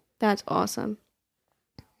 congratulations. That's awesome.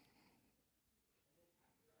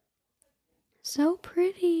 So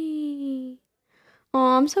pretty.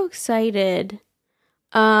 Oh, I'm so excited.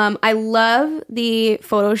 I love the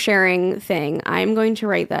photo sharing thing. I'm going to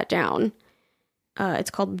write that down.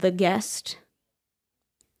 It's called The Guest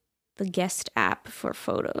app for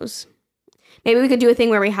photos. Maybe we could do a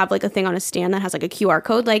thing where we have like a thing on a stand that has like a QR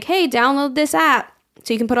code, like, hey, download this app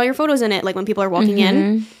so you can put all your photos in it, like when people are walking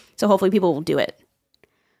in. So hopefully people will do it.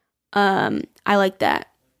 I like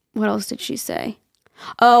that. What else did she say?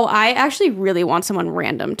 Oh, I actually really want someone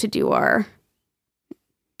random to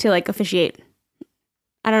like officiate.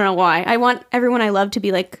 I don't know why. I want everyone I love to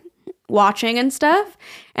be like watching and stuff.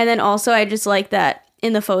 And then also I just like that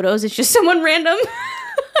in the photos it's just someone random.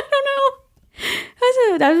 I don't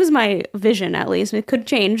know. That was my vision, at least. It could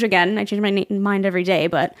change again. I change my mind every day,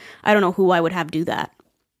 but I don't know who I would have do that.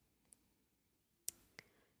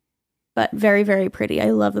 But very, very pretty.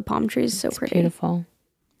 I love the palm trees. So pretty. Beautiful.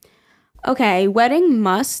 Okay, wedding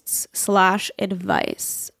musts /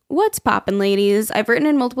 advice. What's poppin', ladies? I've written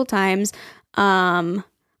in multiple times.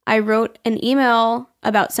 I wrote an email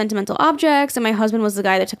about sentimental objects, and my husband was the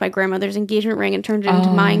guy that took my grandmother's engagement ring and turned it into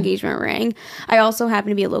my engagement ring. I also happen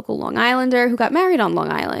to be a local Long Islander who got married on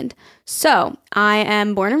Long Island. So I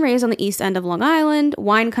am born and raised on the east end of Long Island,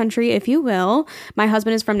 wine country, if you will. My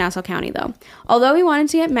husband is from Nassau County, though. Although we wanted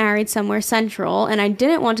to get married somewhere central, and I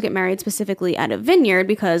didn't want to get married specifically at a vineyard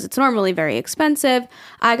because it's normally very expensive,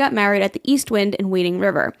 I got married at the East Wind in Wading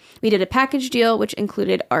River. We did a package deal, which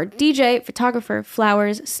included our DJ, photographer,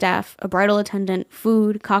 flowers, staff, a bridal attendant,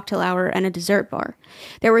 food, cocktail hour, and a dessert bar.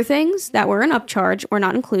 There were things that were an upcharge or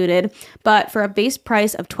not included, but for a base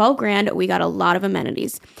price of $12,000, we got a lot of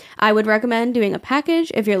amenities. I would recommend doing a package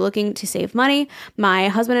if you're looking to save money. My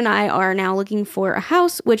husband and I are now looking for a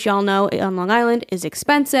house, which y'all know on Long Island is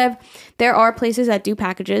expensive. There are places that do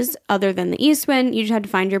packages other than the East Wind. You just have to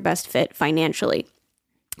find your best fit financially.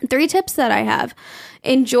 3 tips that I have.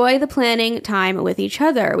 Enjoy the planning time with each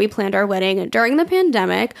other. We planned our wedding during the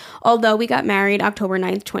pandemic, although we got married October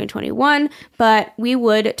 9th, 2021, but we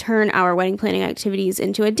would turn our wedding planning activities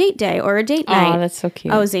into a date day or a date night. Oh, that's so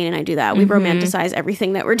cute. Oh, Zane and I do that. We romanticize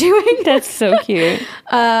everything that we're doing. That's so cute.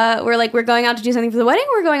 We're going out to do something for the wedding.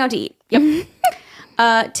 We're going out to eat. Yep.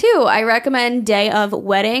 2, I recommend day of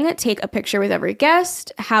wedding. Take a picture with every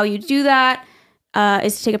guest. How you do that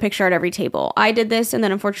is to take a picture at every table. I did this, and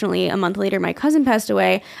then unfortunately a month later my cousin passed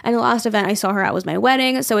away, and the last event I saw her at was my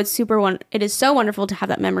wedding, so it is so wonderful to have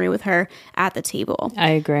that memory with her at the table. I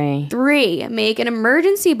agree. 3, make an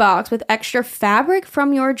emergency box with extra fabric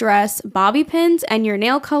from your dress, bobby pins, and your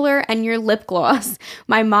nail color and your lip gloss.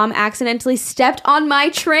 My mom accidentally stepped on my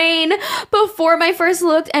train before my first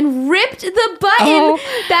look and ripped the button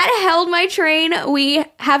that held my train. We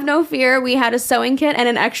have no fear. We had a sewing kit and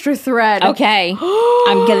an extra thread. Okay.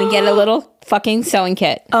 I'm going to get a little fucking sewing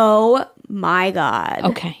kit. Oh my God.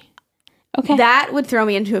 Okay. That would throw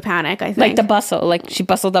me into a panic, I think. Like the bustle. Like she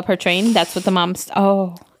bustled up her train. That's what the mom's...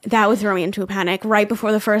 That would throw me into a panic. Right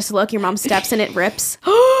before the first look, your mom steps and it rips.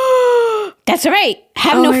 That's right.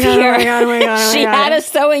 Have no fear. Oh my God. She had a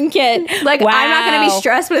sewing kit. Like, wow. I'm not going to be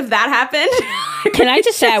stressed, but if that happened... Can I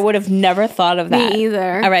just say I would have never thought of that. Me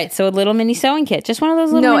either. All right. So a little mini sewing kit. Just one of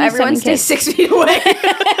those little mini sewing kits. No, everyone stay 6 feet away.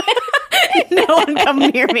 No one come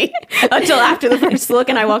near me until after the first look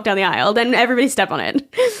and I walk down the aisle. Then everybody step on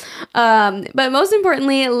it. But most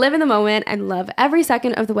importantly, live in the moment and love every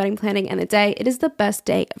second of the wedding planning and the day. It is the best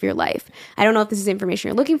day of your life. I don't know if this is information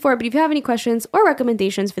you're looking for, but if you have any questions or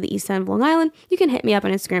recommendations for the East End of Long Island, you can hit me up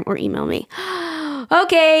on Instagram or email me.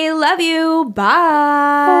 Okay, love you.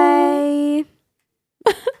 Bye.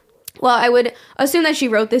 Well, I would assume that she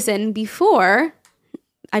wrote this in before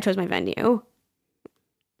I chose my venue. Oh,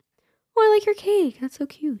 I like your cake. That's so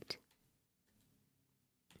cute.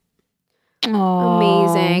 Oh,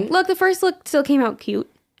 Amazing. Look, the first look still came out cute.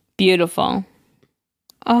 beautiful.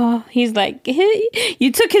 Oh, he's like,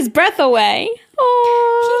 you took his breath away.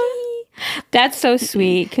 Oh, that's so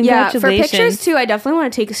sweet. Yeah, Congratulations. for pictures too, I definitely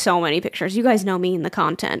want to take so many pictures. You guys know me in the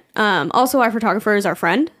content. Also, our photographer is our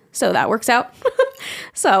friend, so that works out.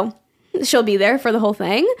 So she'll be there for the whole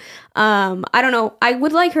thing. I don't know. I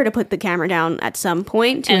would like her to put the camera down at some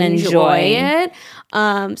point to And enjoy enjoy. it.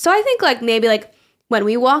 So I think like maybe like when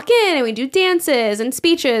we walk in and we do dances and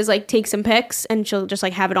speeches, like take some pics and she'll just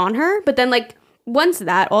like have it on her. But then like once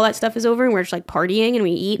all that stuff is over and we're just like partying and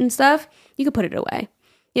we eat and stuff, you could put it away,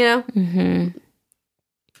 you know? Mm-hmm.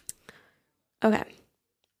 Okay.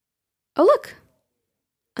 Oh, look.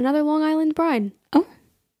 Another Long Island bride.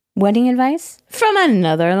 Wedding advice from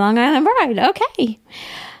another Long Island bride. Okay.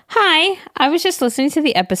 Hi, I was just listening to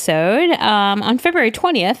the episode on February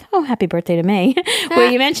 20th. Oh, happy birthday to me.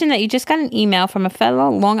 Where you mentioned that you just got an email from a fellow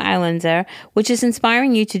Long Islander, which is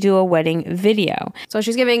inspiring you to do a wedding video. So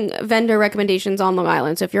she's giving vendor recommendations on Long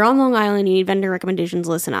Island. So if you're on Long Island and you need vendor recommendations,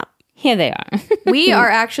 listen up. Here they are. We are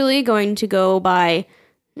actually going to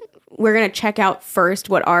we're going to check out first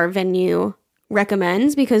what our venue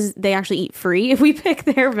recommends because they actually eat free if we pick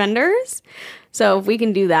their vendors. So if we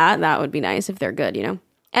can do that, that would be nice if they're good, you know.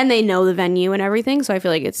 And they know the venue and everything. So I feel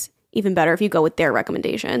like it's even better if you go with their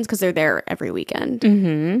recommendations because they're there every weekend.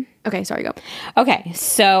 Mm-hmm. Okay, sorry, go. Okay,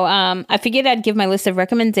 so I figured I'd give my list of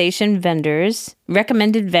recommended vendors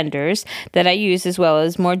that I use, as well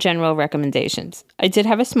as more general recommendations. I did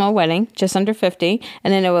have a small wedding, just under 50,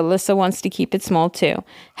 and I know Alyssa wants to keep it small too.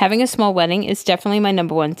 Having a small wedding is definitely my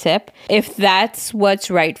number one tip, if that's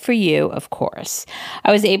what's right for you, of course.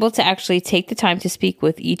 I was able to actually take the time to speak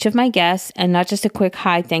with each of my guests, and not just a quick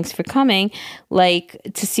hi, thanks for coming, like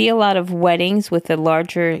to see a lot of weddings with a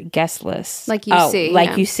larger guest list. Like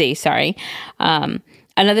you see. Sorry.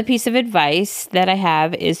 Another piece of advice that I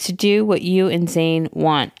have is to do what you and Zane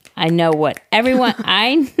want. I know what everyone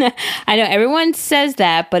I know everyone says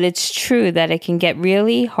that, but it's true that it can get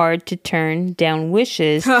really hard to turn down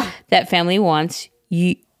wishes that family wants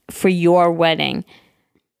you for your wedding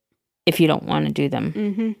if you don't want to do them.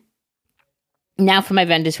 Mm-hmm. Now for my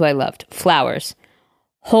vendors who I loved. Flowers.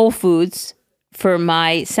 Whole Foods for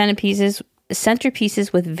my centerpieces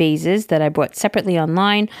with vases that I bought separately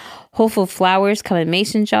online. Whole Food flowers come in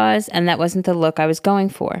mason jars, and that wasn't the look I was going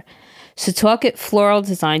for. Setauket Floral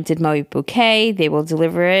Design did my bouquet. They will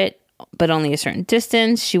deliver it, but only a certain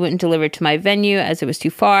distance. She wouldn't deliver it to my venue as it was too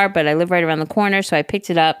far, but I live right around the corner, so I picked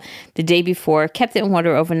it up the day before, kept it in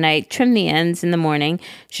water overnight, trimmed the ends in the morning.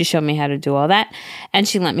 She showed me how to do all that, and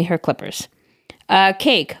she lent me her clippers.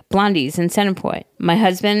 Cake, Blondie's in Centerpoint. My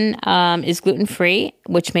husband is gluten-free,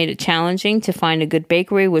 which made it challenging to find a good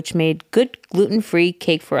bakery, which made good gluten-free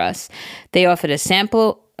cake for us. They offered a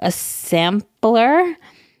sampler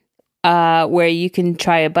where you can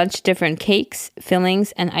try a bunch of different cakes,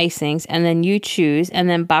 fillings, and icings, and then you choose, and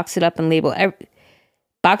then box it up and label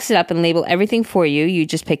everything for you. You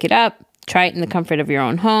just pick it up, try it in the comfort of your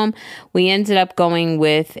own home. We ended up going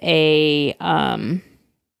with a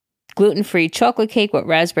gluten-free chocolate cake with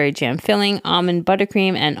raspberry jam filling, almond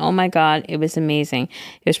buttercream, and oh my god, it was amazing.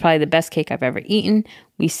 It was probably the best cake I've ever eaten.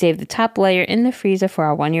 We saved the top layer in the freezer for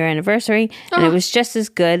our 1-year anniversary, and it was just as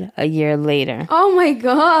good a year later. Oh my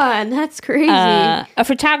god, that's crazy. A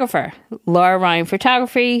photographer, Laura Ryan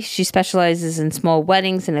Photography. She specializes in small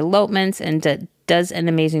weddings and elopements and does an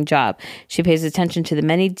amazing job. She pays attention to the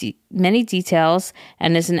many details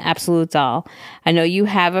and is an absolute doll. I know you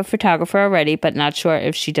have a photographer already, but not sure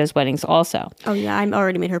if she does weddings also. Oh yeah, I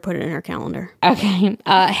already made her put it in her calendar. Okay.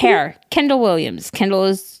 Hair, Kendall Williams. Kendall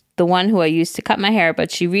is the one who I used to cut my hair,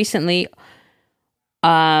 but she recently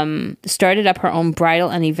started up her own bridal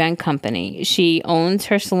and event company. She owns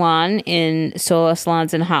her salon in Sola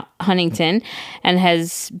Salons in Huntington and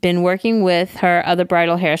has been working with her other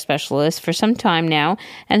bridal hair specialist for some time now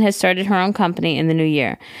and has started her own company in the new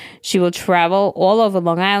year. She will travel all over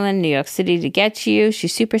Long Island, New York City to get to you.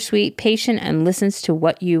 She's super sweet, patient, and listens to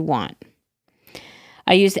what you want.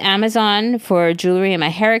 I used Amazon for jewelry and my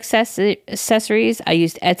hair accessories. I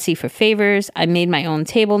used Etsy for favors. I made my own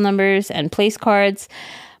table numbers and place cards.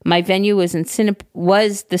 My venue was the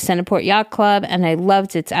Centerport Yacht Club, and I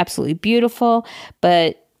loved it. It's absolutely beautiful,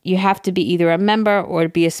 but you have to be either a member or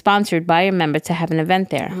be sponsored by a member to have an event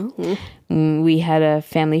there. We had a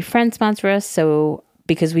family friend sponsor us, so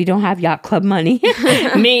because we don't have yacht club money.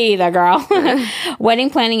 Me either, girl. Wedding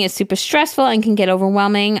planning is super stressful and can get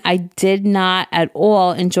overwhelming. I did not at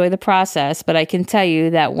all enjoy the process, but I can tell you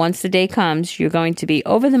that once the day comes, you're going to be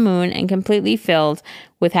over the moon and completely filled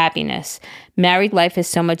with happiness. Married life is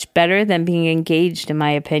so much better than being engaged, in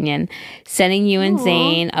my opinion. Sending you and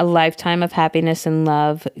Zane a lifetime of happiness and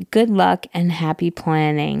love. Good luck and happy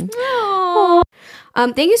planning.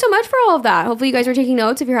 Thank you so much for all of that. Hopefully you guys are taking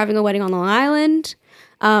notes if you're having a wedding on Long Island.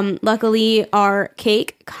 Luckily, our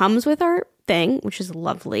cake comes with our thing, which is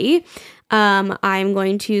lovely. I'm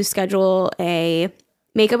going to schedule a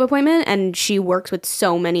makeup appointment, and she works with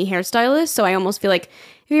so many hairstylists, so I almost feel like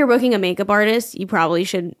if you're booking a makeup artist, you probably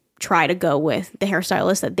should try to go with the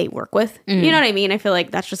hairstylist that they work with. You know what I mean? I feel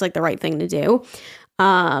like that's just like the right thing to do.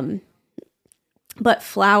 But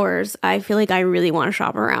flowers, I feel like I really want to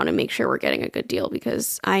shop around and make sure we're getting a good deal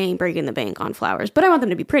because I ain't breaking the bank on flowers, but I want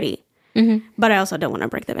them to be pretty. But I also don't want to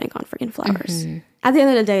break the bank on freaking flowers. At the end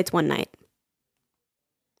of the day, it's one night.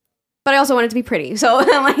 But I also want it to be pretty. So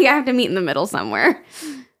like, I have to meet in the middle somewhere.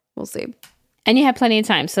 We'll see. And you have plenty of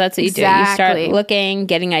time. So that's what you do. You start looking,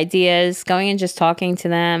 getting ideas, going and just talking to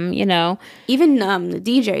them, you know. Even the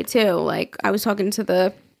DJ too. Like I was talking to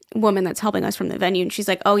the woman that's helping us from the venue, and she's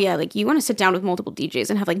like, oh yeah, like you want to sit down with multiple DJs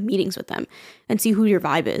and have like meetings with them and see who your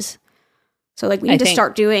vibe is. So, like, we need to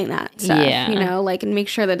start doing that stuff, you know, like, and make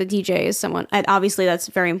sure that the DJ is someone, obviously, that's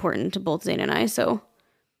very important to both Zane and I, so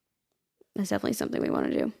that's definitely something we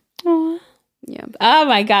want to do. Aww. Yeah. Oh,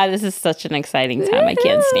 my God, this is such an exciting time. I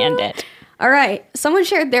can't stand it. All right. Someone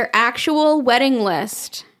shared their actual wedding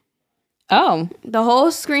list. Oh. The whole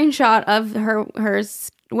screenshot of her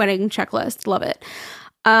wedding checklist. Love it.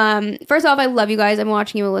 First off, I love you guys. I've been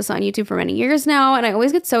watching you, Alyssa, on YouTube for many years now, and I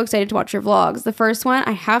always get so excited to watch your vlogs. The first one,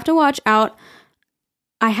 I have to watch out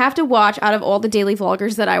of all the daily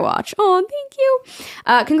vloggers that I watch. Oh, thank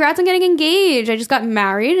you. Congrats on getting engaged. I just got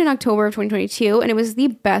married in October of 2022, and it was the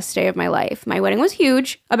best day of my life. My wedding was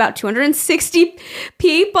huge, about 260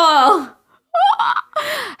 people.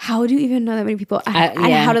 How do you even know that many people?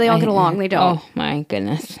 How do they all get along? They don't. Oh, my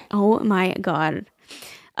goodness. Oh, my God.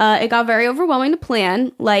 It got very overwhelming to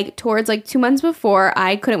plan. Like, towards 2 months before,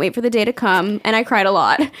 I couldn't wait for the day to come, and I cried a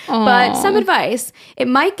lot. Aww. But some advice. It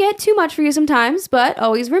might get too much for you sometimes, but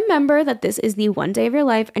always remember that this is the one day of your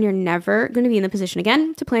life, and you're never going to be in the position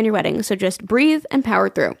again to plan your wedding. So just breathe and power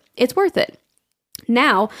through. It's worth it.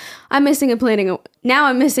 Now I'm missing planning a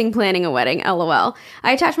wedding. LOL.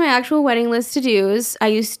 I attached my actual wedding list to dos. I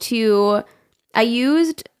used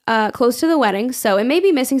close to the wedding, so it may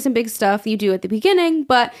be missing some big stuff you do at the beginning,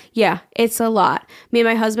 but yeah, it's a lot. Me and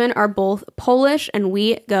my husband are both Polish, and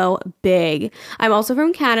we go big. I'm also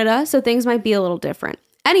from Canada, so things might be a little different.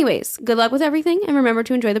 Anyways, good luck with everything, and remember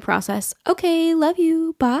to enjoy the process. Okay, love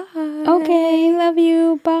you. Bye. Okay, love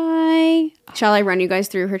you. Bye. Shall I run you guys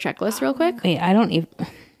through her checklist real quick? Wait, I don't even...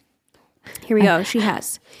 Here we go. She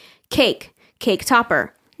has cake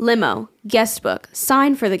topper, limo, guest book,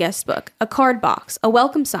 sign for the guest book, a card box, a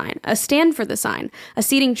welcome sign, a stand for the sign, a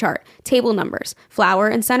seating chart, table numbers, flower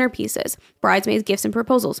and centerpieces, bridesmaids, gifts and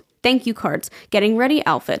proposals, thank you cards, getting ready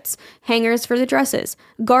outfits, hangers for the dresses,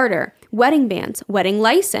 garter, wedding bands, wedding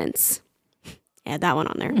license. Add that one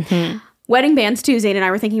on there. Mm-hmm. Wedding bands too, Zane and I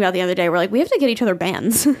were thinking about the other day. We're like, we have to get each other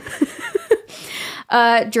bands.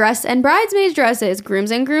 Dress and bridesmaids dresses, grooms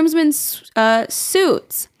and groomsmen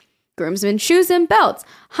suits, groomsmen shoes and belts,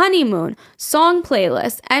 honeymoon, song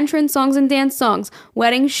playlist, entrance songs and dance songs,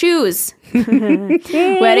 wedding shoes,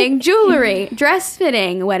 wedding jewelry, dress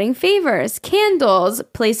fitting, wedding favors, candles,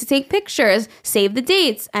 place to take pictures, save the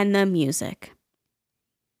dates, and the music.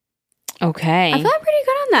 Okay. I feel I'm pretty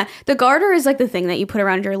good on that. The garter is like the thing that you put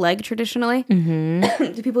around your leg traditionally.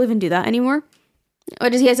 Mm-hmm. Do people even do that anymore? Or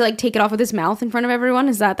does he have to take it off with his mouth in front of everyone?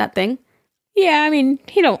 Is that thing? Yeah, I mean,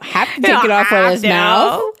 he don't have to take it off with his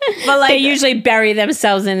mouth. But they usually bury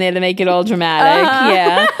themselves in there to make it all dramatic.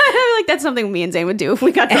 Yeah. I feel like that's something me and Zane would do if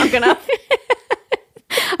we got drunk enough.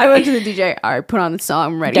 I went to the DJ. All right, put on the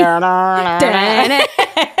song. I'm ready. We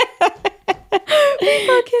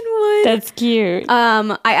fucking would. That's cute.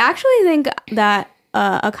 I actually think that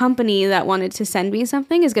a company that wanted to send me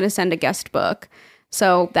something is going to send a guest book.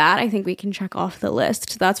 So that I think we can check off the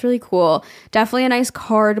list. That's really cool. Definitely a nice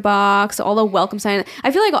card box, all the welcome sign.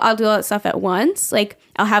 I feel like I'll do all that stuff at once.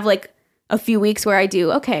 I'll have a few weeks where I do,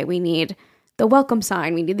 okay, we need the welcome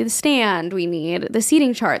sign, we need the stand, we need the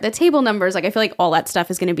seating chart, the table numbers. I feel like all that stuff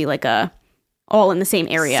is going to be all in the same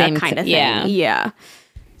area kind of thing. Yeah.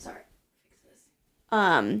 Sorry.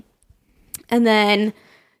 And then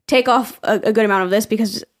take off a good amount of this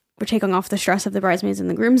because we're taking off the stress of the bridesmaids and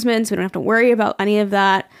the groomsmen, so we don't have to worry about any of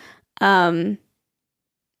that. But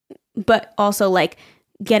also like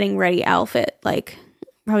getting ready outfit, like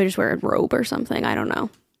probably just wear a robe or something. I don't know.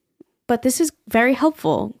 But this is very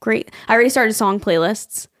helpful. Great. I already started song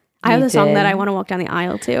playlists. I have the song that I want to walk down the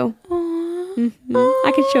aisle to. Mm-hmm.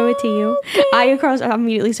 I can show it to you. I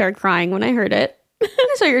immediately started crying when I heard it.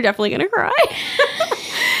 So you're definitely going to cry.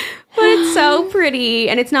 But it's so pretty.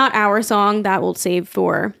 And it's not our song. That we'll save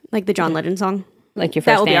for like the John Legend song. Like your first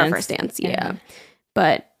dance? That will be our first dance, yeah.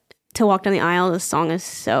 But to walk down the aisle, this song is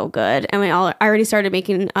so good. And I already started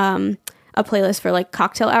making a playlist for like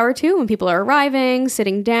cocktail hour too, when people are arriving,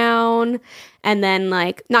 sitting down, and then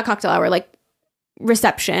like, not cocktail hour, like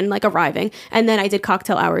reception, like arriving. And then I did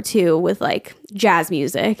cocktail hour too with like jazz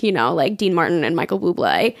music, you know, like Dean Martin and Michael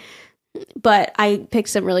Bublé. But I picked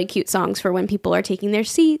some really cute songs for when people are taking their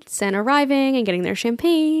seats and arriving and getting their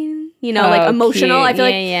champagne, you know, like emotional. Cute.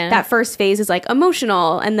 I feel that first phase is like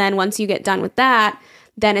emotional. And then once you get done with that,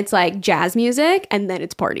 then it's like jazz music and then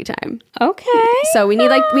it's party time. Okay. So we need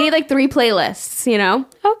like 3 playlists, you know?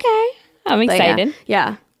 Okay. I'm excited.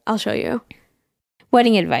 Yeah, I'll show you.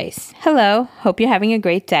 Wedding advice. Hello, hope you're having a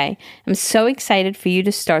great day. I'm so excited for you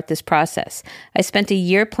to start this process. I spent a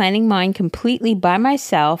year planning mine completely by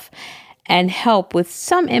myself and help with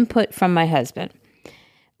some input from my husband.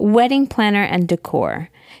 Wedding planner and decor.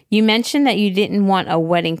 You mentioned that you didn't want a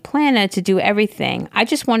wedding planner to do everything. I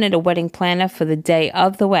just wanted a wedding planner for the day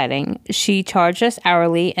of the wedding. She charged us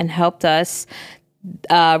hourly and helped us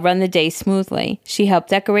run the day smoothly. She helped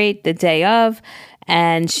decorate the day of,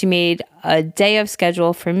 and she made a day of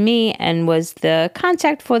schedule for me and was the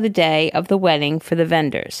contact for the day of the wedding for the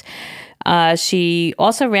vendors. She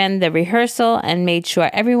also ran the rehearsal and made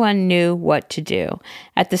sure everyone knew what to do.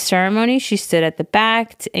 At the ceremony, she stood at the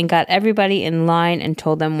back and got everybody in line and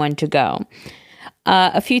told them when to go.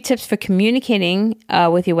 A few tips for communicating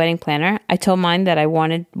with your wedding planner. I told mine that I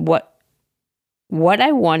wanted what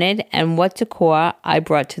I wanted and what decor I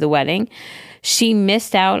brought to the wedding. She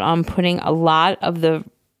missed out on putting a lot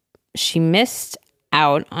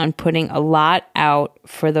out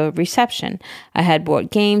for the reception. I had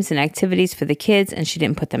bought games and activities for the kids and she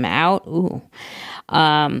didn't put them out. Ooh.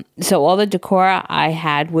 So all the decor I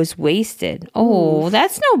had was wasted. Oh,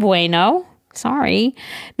 that's no bueno. Sorry.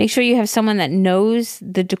 Make sure you have someone that knows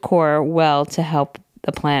the decor well to help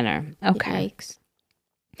the planner. Okay. Yikes.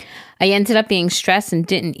 I ended up being stressed and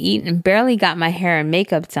didn't eat and barely got my hair and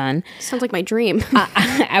makeup done. Sounds like my dream.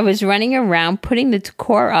 I was running around putting the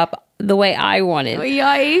decor up the way I wanted. Oh,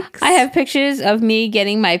 yikes. I have pictures of me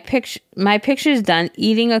getting my pictures done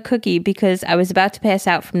eating a cookie because I was about to pass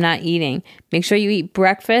out from not eating. Make sure you eat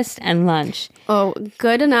breakfast and lunch. Oh,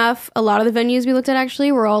 good enough. A lot of the venues we looked at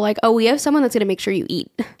actually were all like, oh, we have someone that's going to make sure you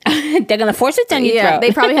eat. They're going to force it down your throat.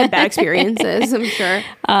 They probably had bad experiences, I'm sure.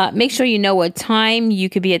 Make sure you know what time you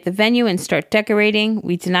could be at the venue and start decorating.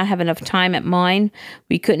 We did not have enough time at mine.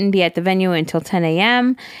 We couldn't be at the venue until 10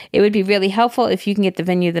 a.m. It would be really helpful if you can get the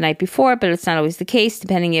venue the night before, but it's not always the case,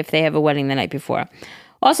 depending if they have a wedding the night before.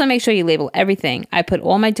 Also, make sure you label everything. I put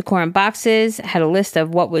all my decor in boxes, had a list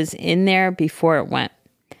of what was in there before it went.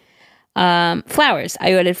 Flowers.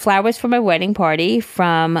 I ordered flowers for my wedding party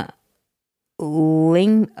from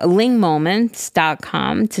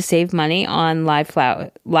lingmoments.com to save money on live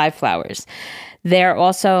flowers. There are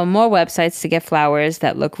also more websites to get flowers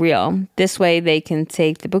that look real. This way they can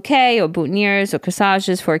take the bouquet or boutonnieres or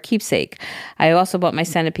corsages for a keepsake. I also bought my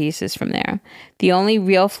centerpieces from there. The only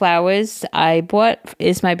real flowers I bought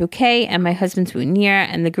is my bouquet and my husband's boutonniere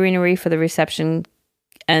and the greenery for the reception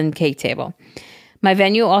and cake table. My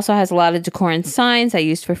venue also has a lot of decor and signs I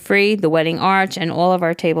used for free, the wedding arch, and all of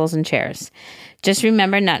our tables and chairs. Just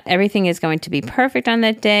remember, not everything is going to be perfect on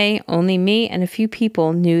that day. Only me and a few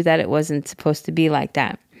people knew that it wasn't supposed to be like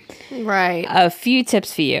that. Right. A few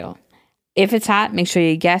tips for you. If it's hot, make sure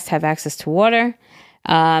your guests have access to water.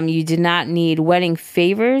 You do not need wedding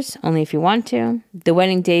favors, only if you want to. The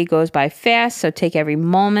wedding day goes by fast, so take every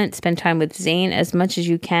moment. Spend time with Zane as much as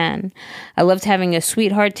you can. I loved having a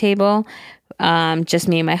sweetheart table. Just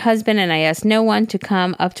me and my husband, and I asked no one to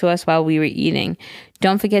come up to us while we were eating.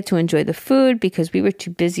 Don't forget to enjoy the food because we were too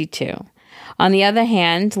busy to. On the other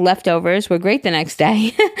hand, leftovers were great the next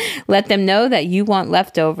day. Let them know that you want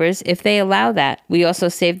leftovers if they allow that. We also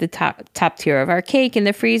saved the top tier of our cake in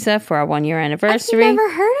the freezer for our 1-year anniversary. I've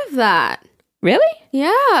never heard of that. Really?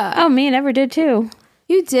 Yeah. Oh, me never did too.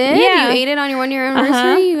 You did? Yeah. You ate it on your 1-year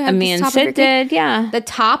anniversary? You had me and Sid did, yeah. The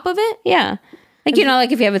top of it? Yeah. Like, you know,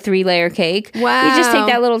 like if you have a 3-layer cake, you just take Wow.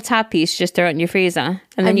 that little top piece, just throw it in your freezer,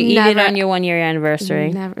 and then you eat it on your 1-year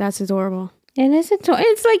anniversary. Never, that's adorable. And it's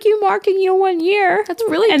like you marking your 1 year. That's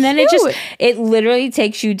really and then cute. it literally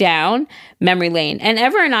takes you down memory lane. And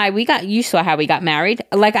Ever and I, you saw how we got married.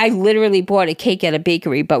 Like, I literally bought a cake at a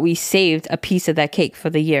bakery, but we saved a piece of that cake for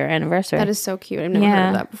the year anniversary. That is so cute. I've never heard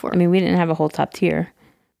of that before. I mean, we didn't have a whole top tier,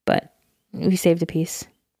 but we saved a piece.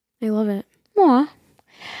 I love it.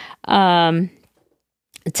 Aw.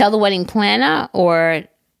 Tell the wedding planner or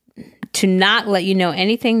to not let you know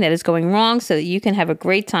anything that is going wrong so that you can have a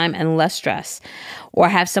great time and less stress, or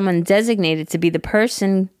have someone designated to be the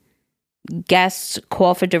person guests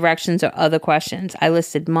call for directions or other questions. I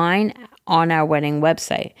listed mine on our wedding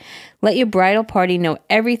website. Let your bridal party know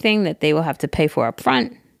everything that they will have to pay for up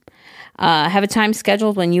front. Have a time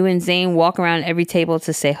scheduled when you and Zane walk around every table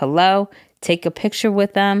to say hello. Take a picture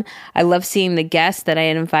with them. I love seeing the guests that I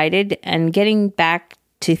had invited and getting back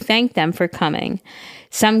to thank them for coming.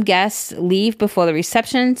 Some guests leave before the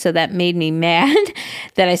reception, so that made me mad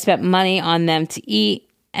that I spent money on them to eat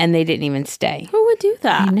and they didn't even stay. Who would do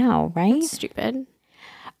that? I know, right? Stupid.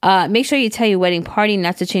 Make sure you tell your wedding party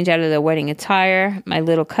not to change out of their wedding attire. My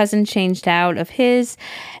little cousin changed out of his,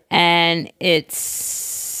 and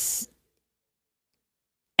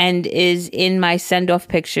is in my send-off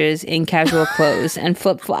pictures in casual clothes and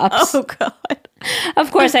flip-flops. Oh, God.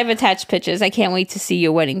 Of course, I've attached pictures. I can't wait to see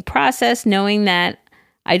your wedding process, knowing that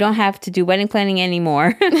I don't have to do wedding planning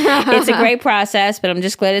anymore. It's a great process, but I'm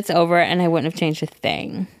just glad it's over, and I wouldn't have changed a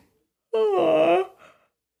thing.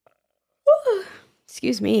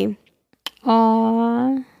 Excuse me.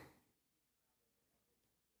 Aww.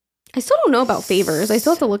 I still don't know about favors. I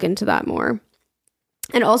still have to look into that more.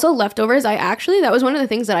 And also leftovers. That was one of the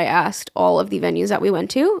things that I asked all of the venues that we went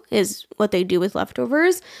to, is what they do with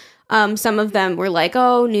leftovers. Some of them were like,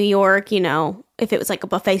 oh, New York, you know, if it was like a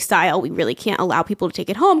buffet style, we really can't allow people to take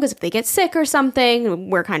it home because if they get sick or something,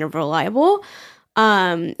 we're kind of reliable.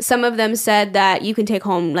 Some of them said that you can take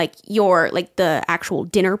home like the actual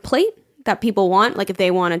dinner plate that people want. Like if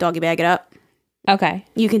they want a doggy bag it up, Okay.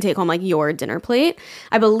 you can take home like your dinner plate.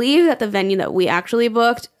 I believe that the venue that we actually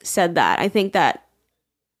booked said that. I think that,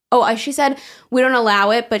 she said, we don't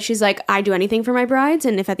allow it, but she's like, I do anything for my brides.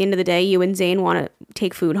 And if at the end of the day, you and Zane want to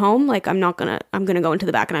take food home, like I'm going to go into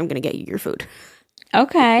the back and I'm going to get you your food.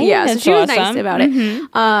 Okay. Yeah. So That's she was awesome. nice about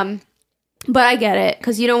it. But I get it.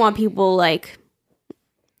 'Cause you don't want people like,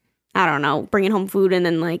 I don't know, bringing home food and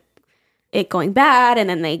then like it going bad and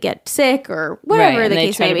then they get sick or whatever Right, the and they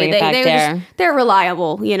case try may to be. bring it back They're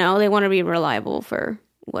reliable, you know, they want to be reliable for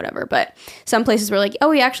whatever. But some places were like, oh,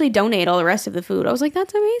 we actually donate all the rest of the food. I was like,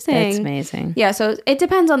 that's amazing. That's amazing. Yeah. So it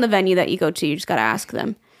depends on the venue that you go to. You just got to ask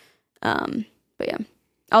them. But yeah.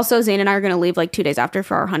 Also, Zane and I are going to leave like 2 days after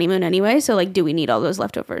for our honeymoon anyway. So like, do we need all those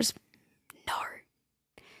leftovers? No.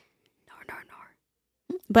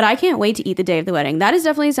 But I can't wait to eat the day of the wedding. That is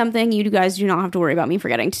definitely something you guys do not have to worry about me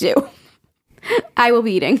forgetting to do. I will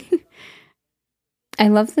be eating. I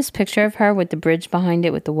love this picture of her with the bridge behind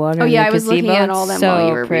it with the water. Oh, and yeah, the I was looking gazebo. at all them so while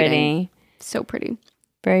you were pretty. reading. So pretty.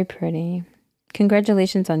 Very pretty.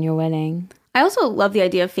 Congratulations on your wedding. I also love the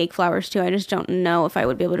idea of fake flowers too. I just don't know if I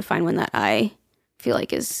would be able to find one that I feel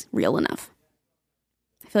like is real enough.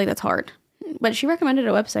 I feel like that's hard. But she recommended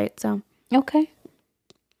a website, so. Okay.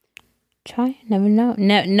 Try. Never know.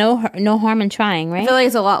 No harm in trying, I right? feel like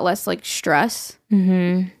it's a lot less like stress.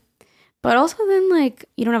 Mm-hmm. But also then like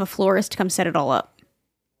you don't have a florist to come set it all up.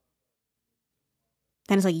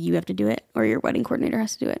 Then it's like you have to do it or your wedding coordinator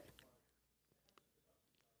has to do it.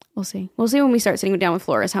 We'll see. We'll see when we start sitting down with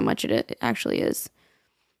florists how much it actually is.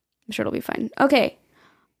 I'm sure it'll be fine. Okay.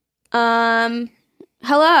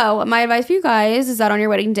 Hello. My advice for you guys is that on your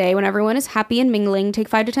wedding day, when everyone is happy and mingling, take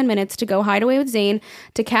 5 to 10 minutes to go hide away with Zane,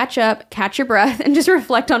 to catch up, catch your breath, and just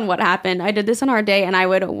reflect on what happened. I did this on our day, and I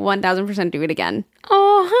would 1000% do it again.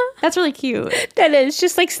 Oh, That's really cute. that is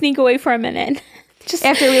just like sneak away for a minute. Just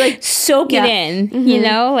After we like soak Yeah. it in, you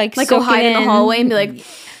know, like go soak hide it in the hallway and be like,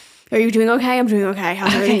 are you doing okay? I'm doing okay.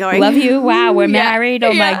 How's everything going? Love you. Wow, we're Yeah. married.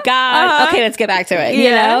 Oh Yeah. my God. Uh-huh. Okay, let's get back to it. You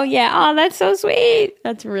Yeah. know? Yeah. Oh, that's so sweet.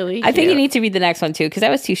 That's really cute. I think you need to read the next one too, because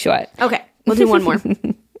that was too short. Okay, we'll do one more.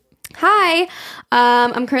 Hi,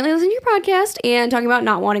 I'm currently listening to your podcast and talking about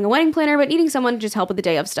not wanting a wedding planner, but needing someone to just help with the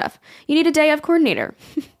day of stuff. You need a day of coordinator.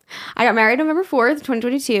 I got married November 4th,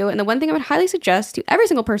 2022, and the one thing I would highly suggest to every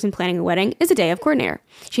single person planning a wedding is a day of coordinator.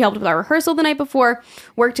 She helped with our rehearsal the night before,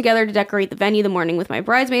 worked together to decorate the venue the morning with my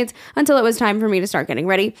bridesmaids until it was time for me to start getting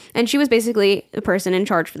ready, and she was basically the person in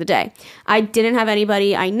charge for the day. I didn't have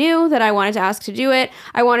anybody I knew that I wanted to ask to do it.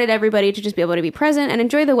 I wanted everybody to just be able to be present and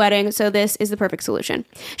enjoy the wedding, so this is the perfect solution.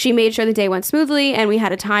 She made sure the day went smoothly, and we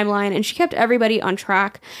had a timeline, and she kept everybody on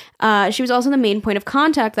track. She was also the main point of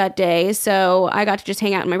contact that day, so I got to just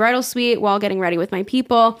hang out in my bridal suite while getting ready with my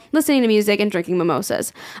people, listening to music and drinking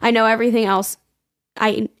mimosas. I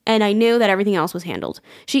knew that everything else was handled.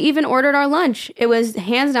 She even ordered our lunch. It was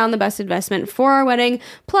hands down the best investment for our wedding.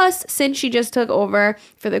 Plus, since she just took over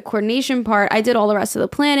for the coordination part, I did all the rest of the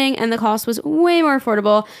planning, and the cost was way more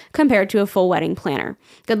affordable compared to a full wedding planner.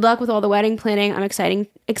 Good luck with all the wedding planning. I'm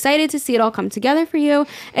excited to see it all come together for you.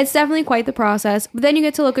 It's definitely quite the process, but then you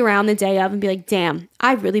get to look around the day of and be like, damn,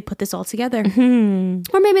 I really put this all together.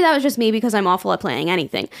 Or maybe that was just me because I'm awful at planning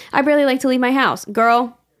anything. I barely like to leave my house.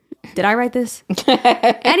 Girl, did I write this?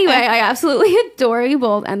 Anyway, I absolutely adore you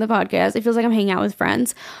both and the podcast. It feels like I'm hanging out with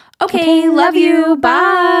friends. Okay, love you.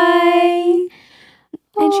 Bye.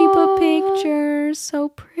 And she put pictures. So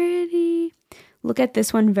pretty. Look at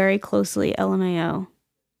this one very closely. LMAO.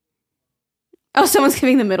 Oh, someone's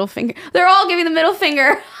giving the middle finger. They're all giving the middle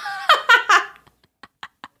finger.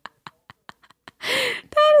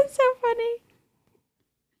 That is so funny.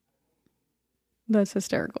 That's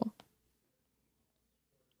hysterical.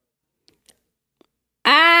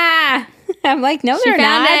 I'm like, no, they're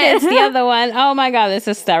not. It's the other one. Oh my God, that's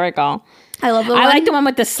hysterical. I love the one. I like the one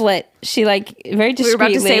with the slit. She very discreetly. We were about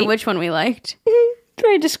to say which one we liked.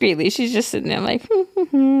 Very discreetly. She's just sitting there like.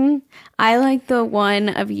 I like the one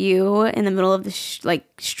of you in the middle of the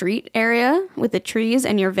street area with the trees,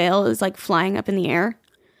 and your veil is like flying up in the air.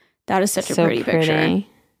 That is such a pretty picture.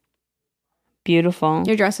 Beautiful.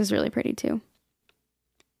 Your dress is really pretty too.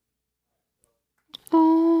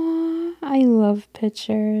 Oh, I love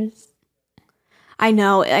pictures. I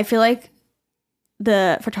know. I feel like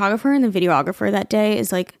the photographer and the videographer that day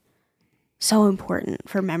is like so important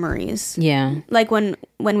for memories. Yeah. Like when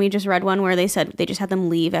we just read one where they said they just had them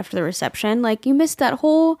leave after the reception. Like you missed that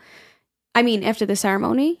whole, after the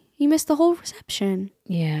ceremony, you missed the whole reception.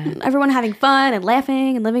 Yeah. Everyone having fun and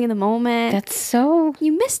laughing and living in the moment. That's so.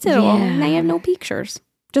 You missed it all. Now you have no pictures.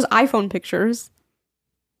 Just iPhone pictures.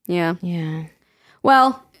 Yeah. Yeah.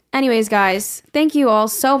 Well, anyways, guys, thank you all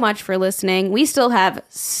so much for listening. We still have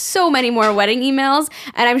so many more wedding emails,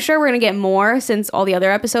 and I'm sure we're going to get more since all the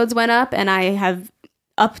other episodes went up, and I have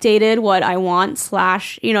updated what I want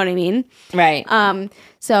 / you know what I mean? Right.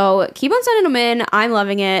 So keep on sending them in. I'm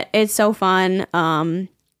loving it. It's so fun.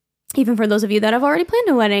 Even for those of you that have already planned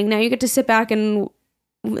a wedding, now you get to sit back and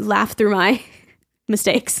laugh through my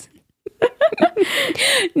mistakes.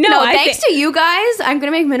 No, thanks to you guys, I'm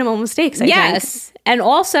going to make minimal mistakes, I think. And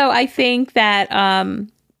also, I think that, I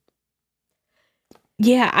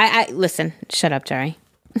listen, shut up, Jerry.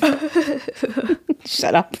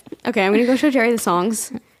 Shut up. Okay, I'm going to go show Jerry the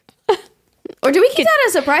songs. Or do we keep that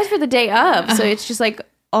as a surprise for the day of? So it's just like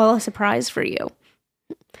all a surprise for you.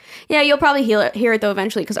 Yeah, you'll probably hear it though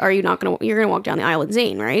eventually, because you're going to walk down the aisle with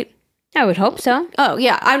Zane, right? I would hope so. Oh,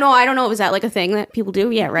 yeah. I don't know. Was that like a thing that people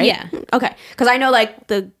do? Yeah, right? Yeah. Okay. Because I know like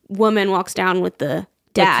the woman walks down with the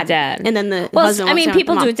dad. And then the husband walks down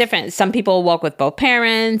people with the do it different. Some people walk with both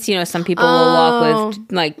parents. Some people will walk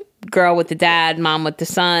with like girl with the dad, mom with the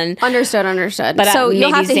son. Understood. But so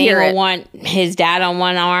you'll have to Zane hear it. Will want his dad on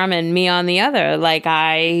one arm and me on the other. Like,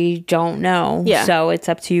 I don't know. Yeah. So it's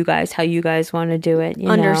up to you guys how you guys want to do it.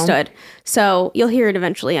 Understood. So you'll hear it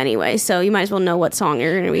eventually anyway. So you might as well know what song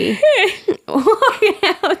you're going to be walking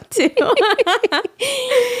out to.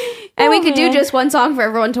 And we could do just one song for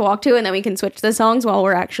everyone to walk to, and then we can switch the songs while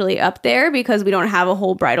we're actually up there, because we don't have a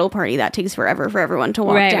whole bridal party that takes forever for everyone to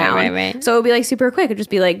walk down. Right. So it would be like super quick. It'd just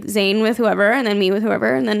be like Zane with whoever, and then me with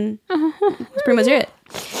whoever, and then that's pretty much it.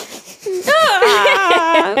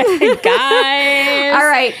 Guys. All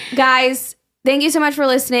right, guys. Thank you so much for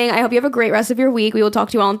listening. I hope you have a great rest of your week. We will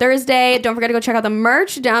talk to you all on Thursday. Don't forget to go check out the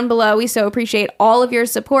merch down below. We so appreciate all of your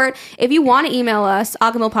support. If you want to email us,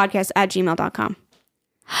 agahmilpodcast@gmail.com.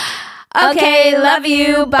 Okay, love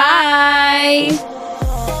you. Bye.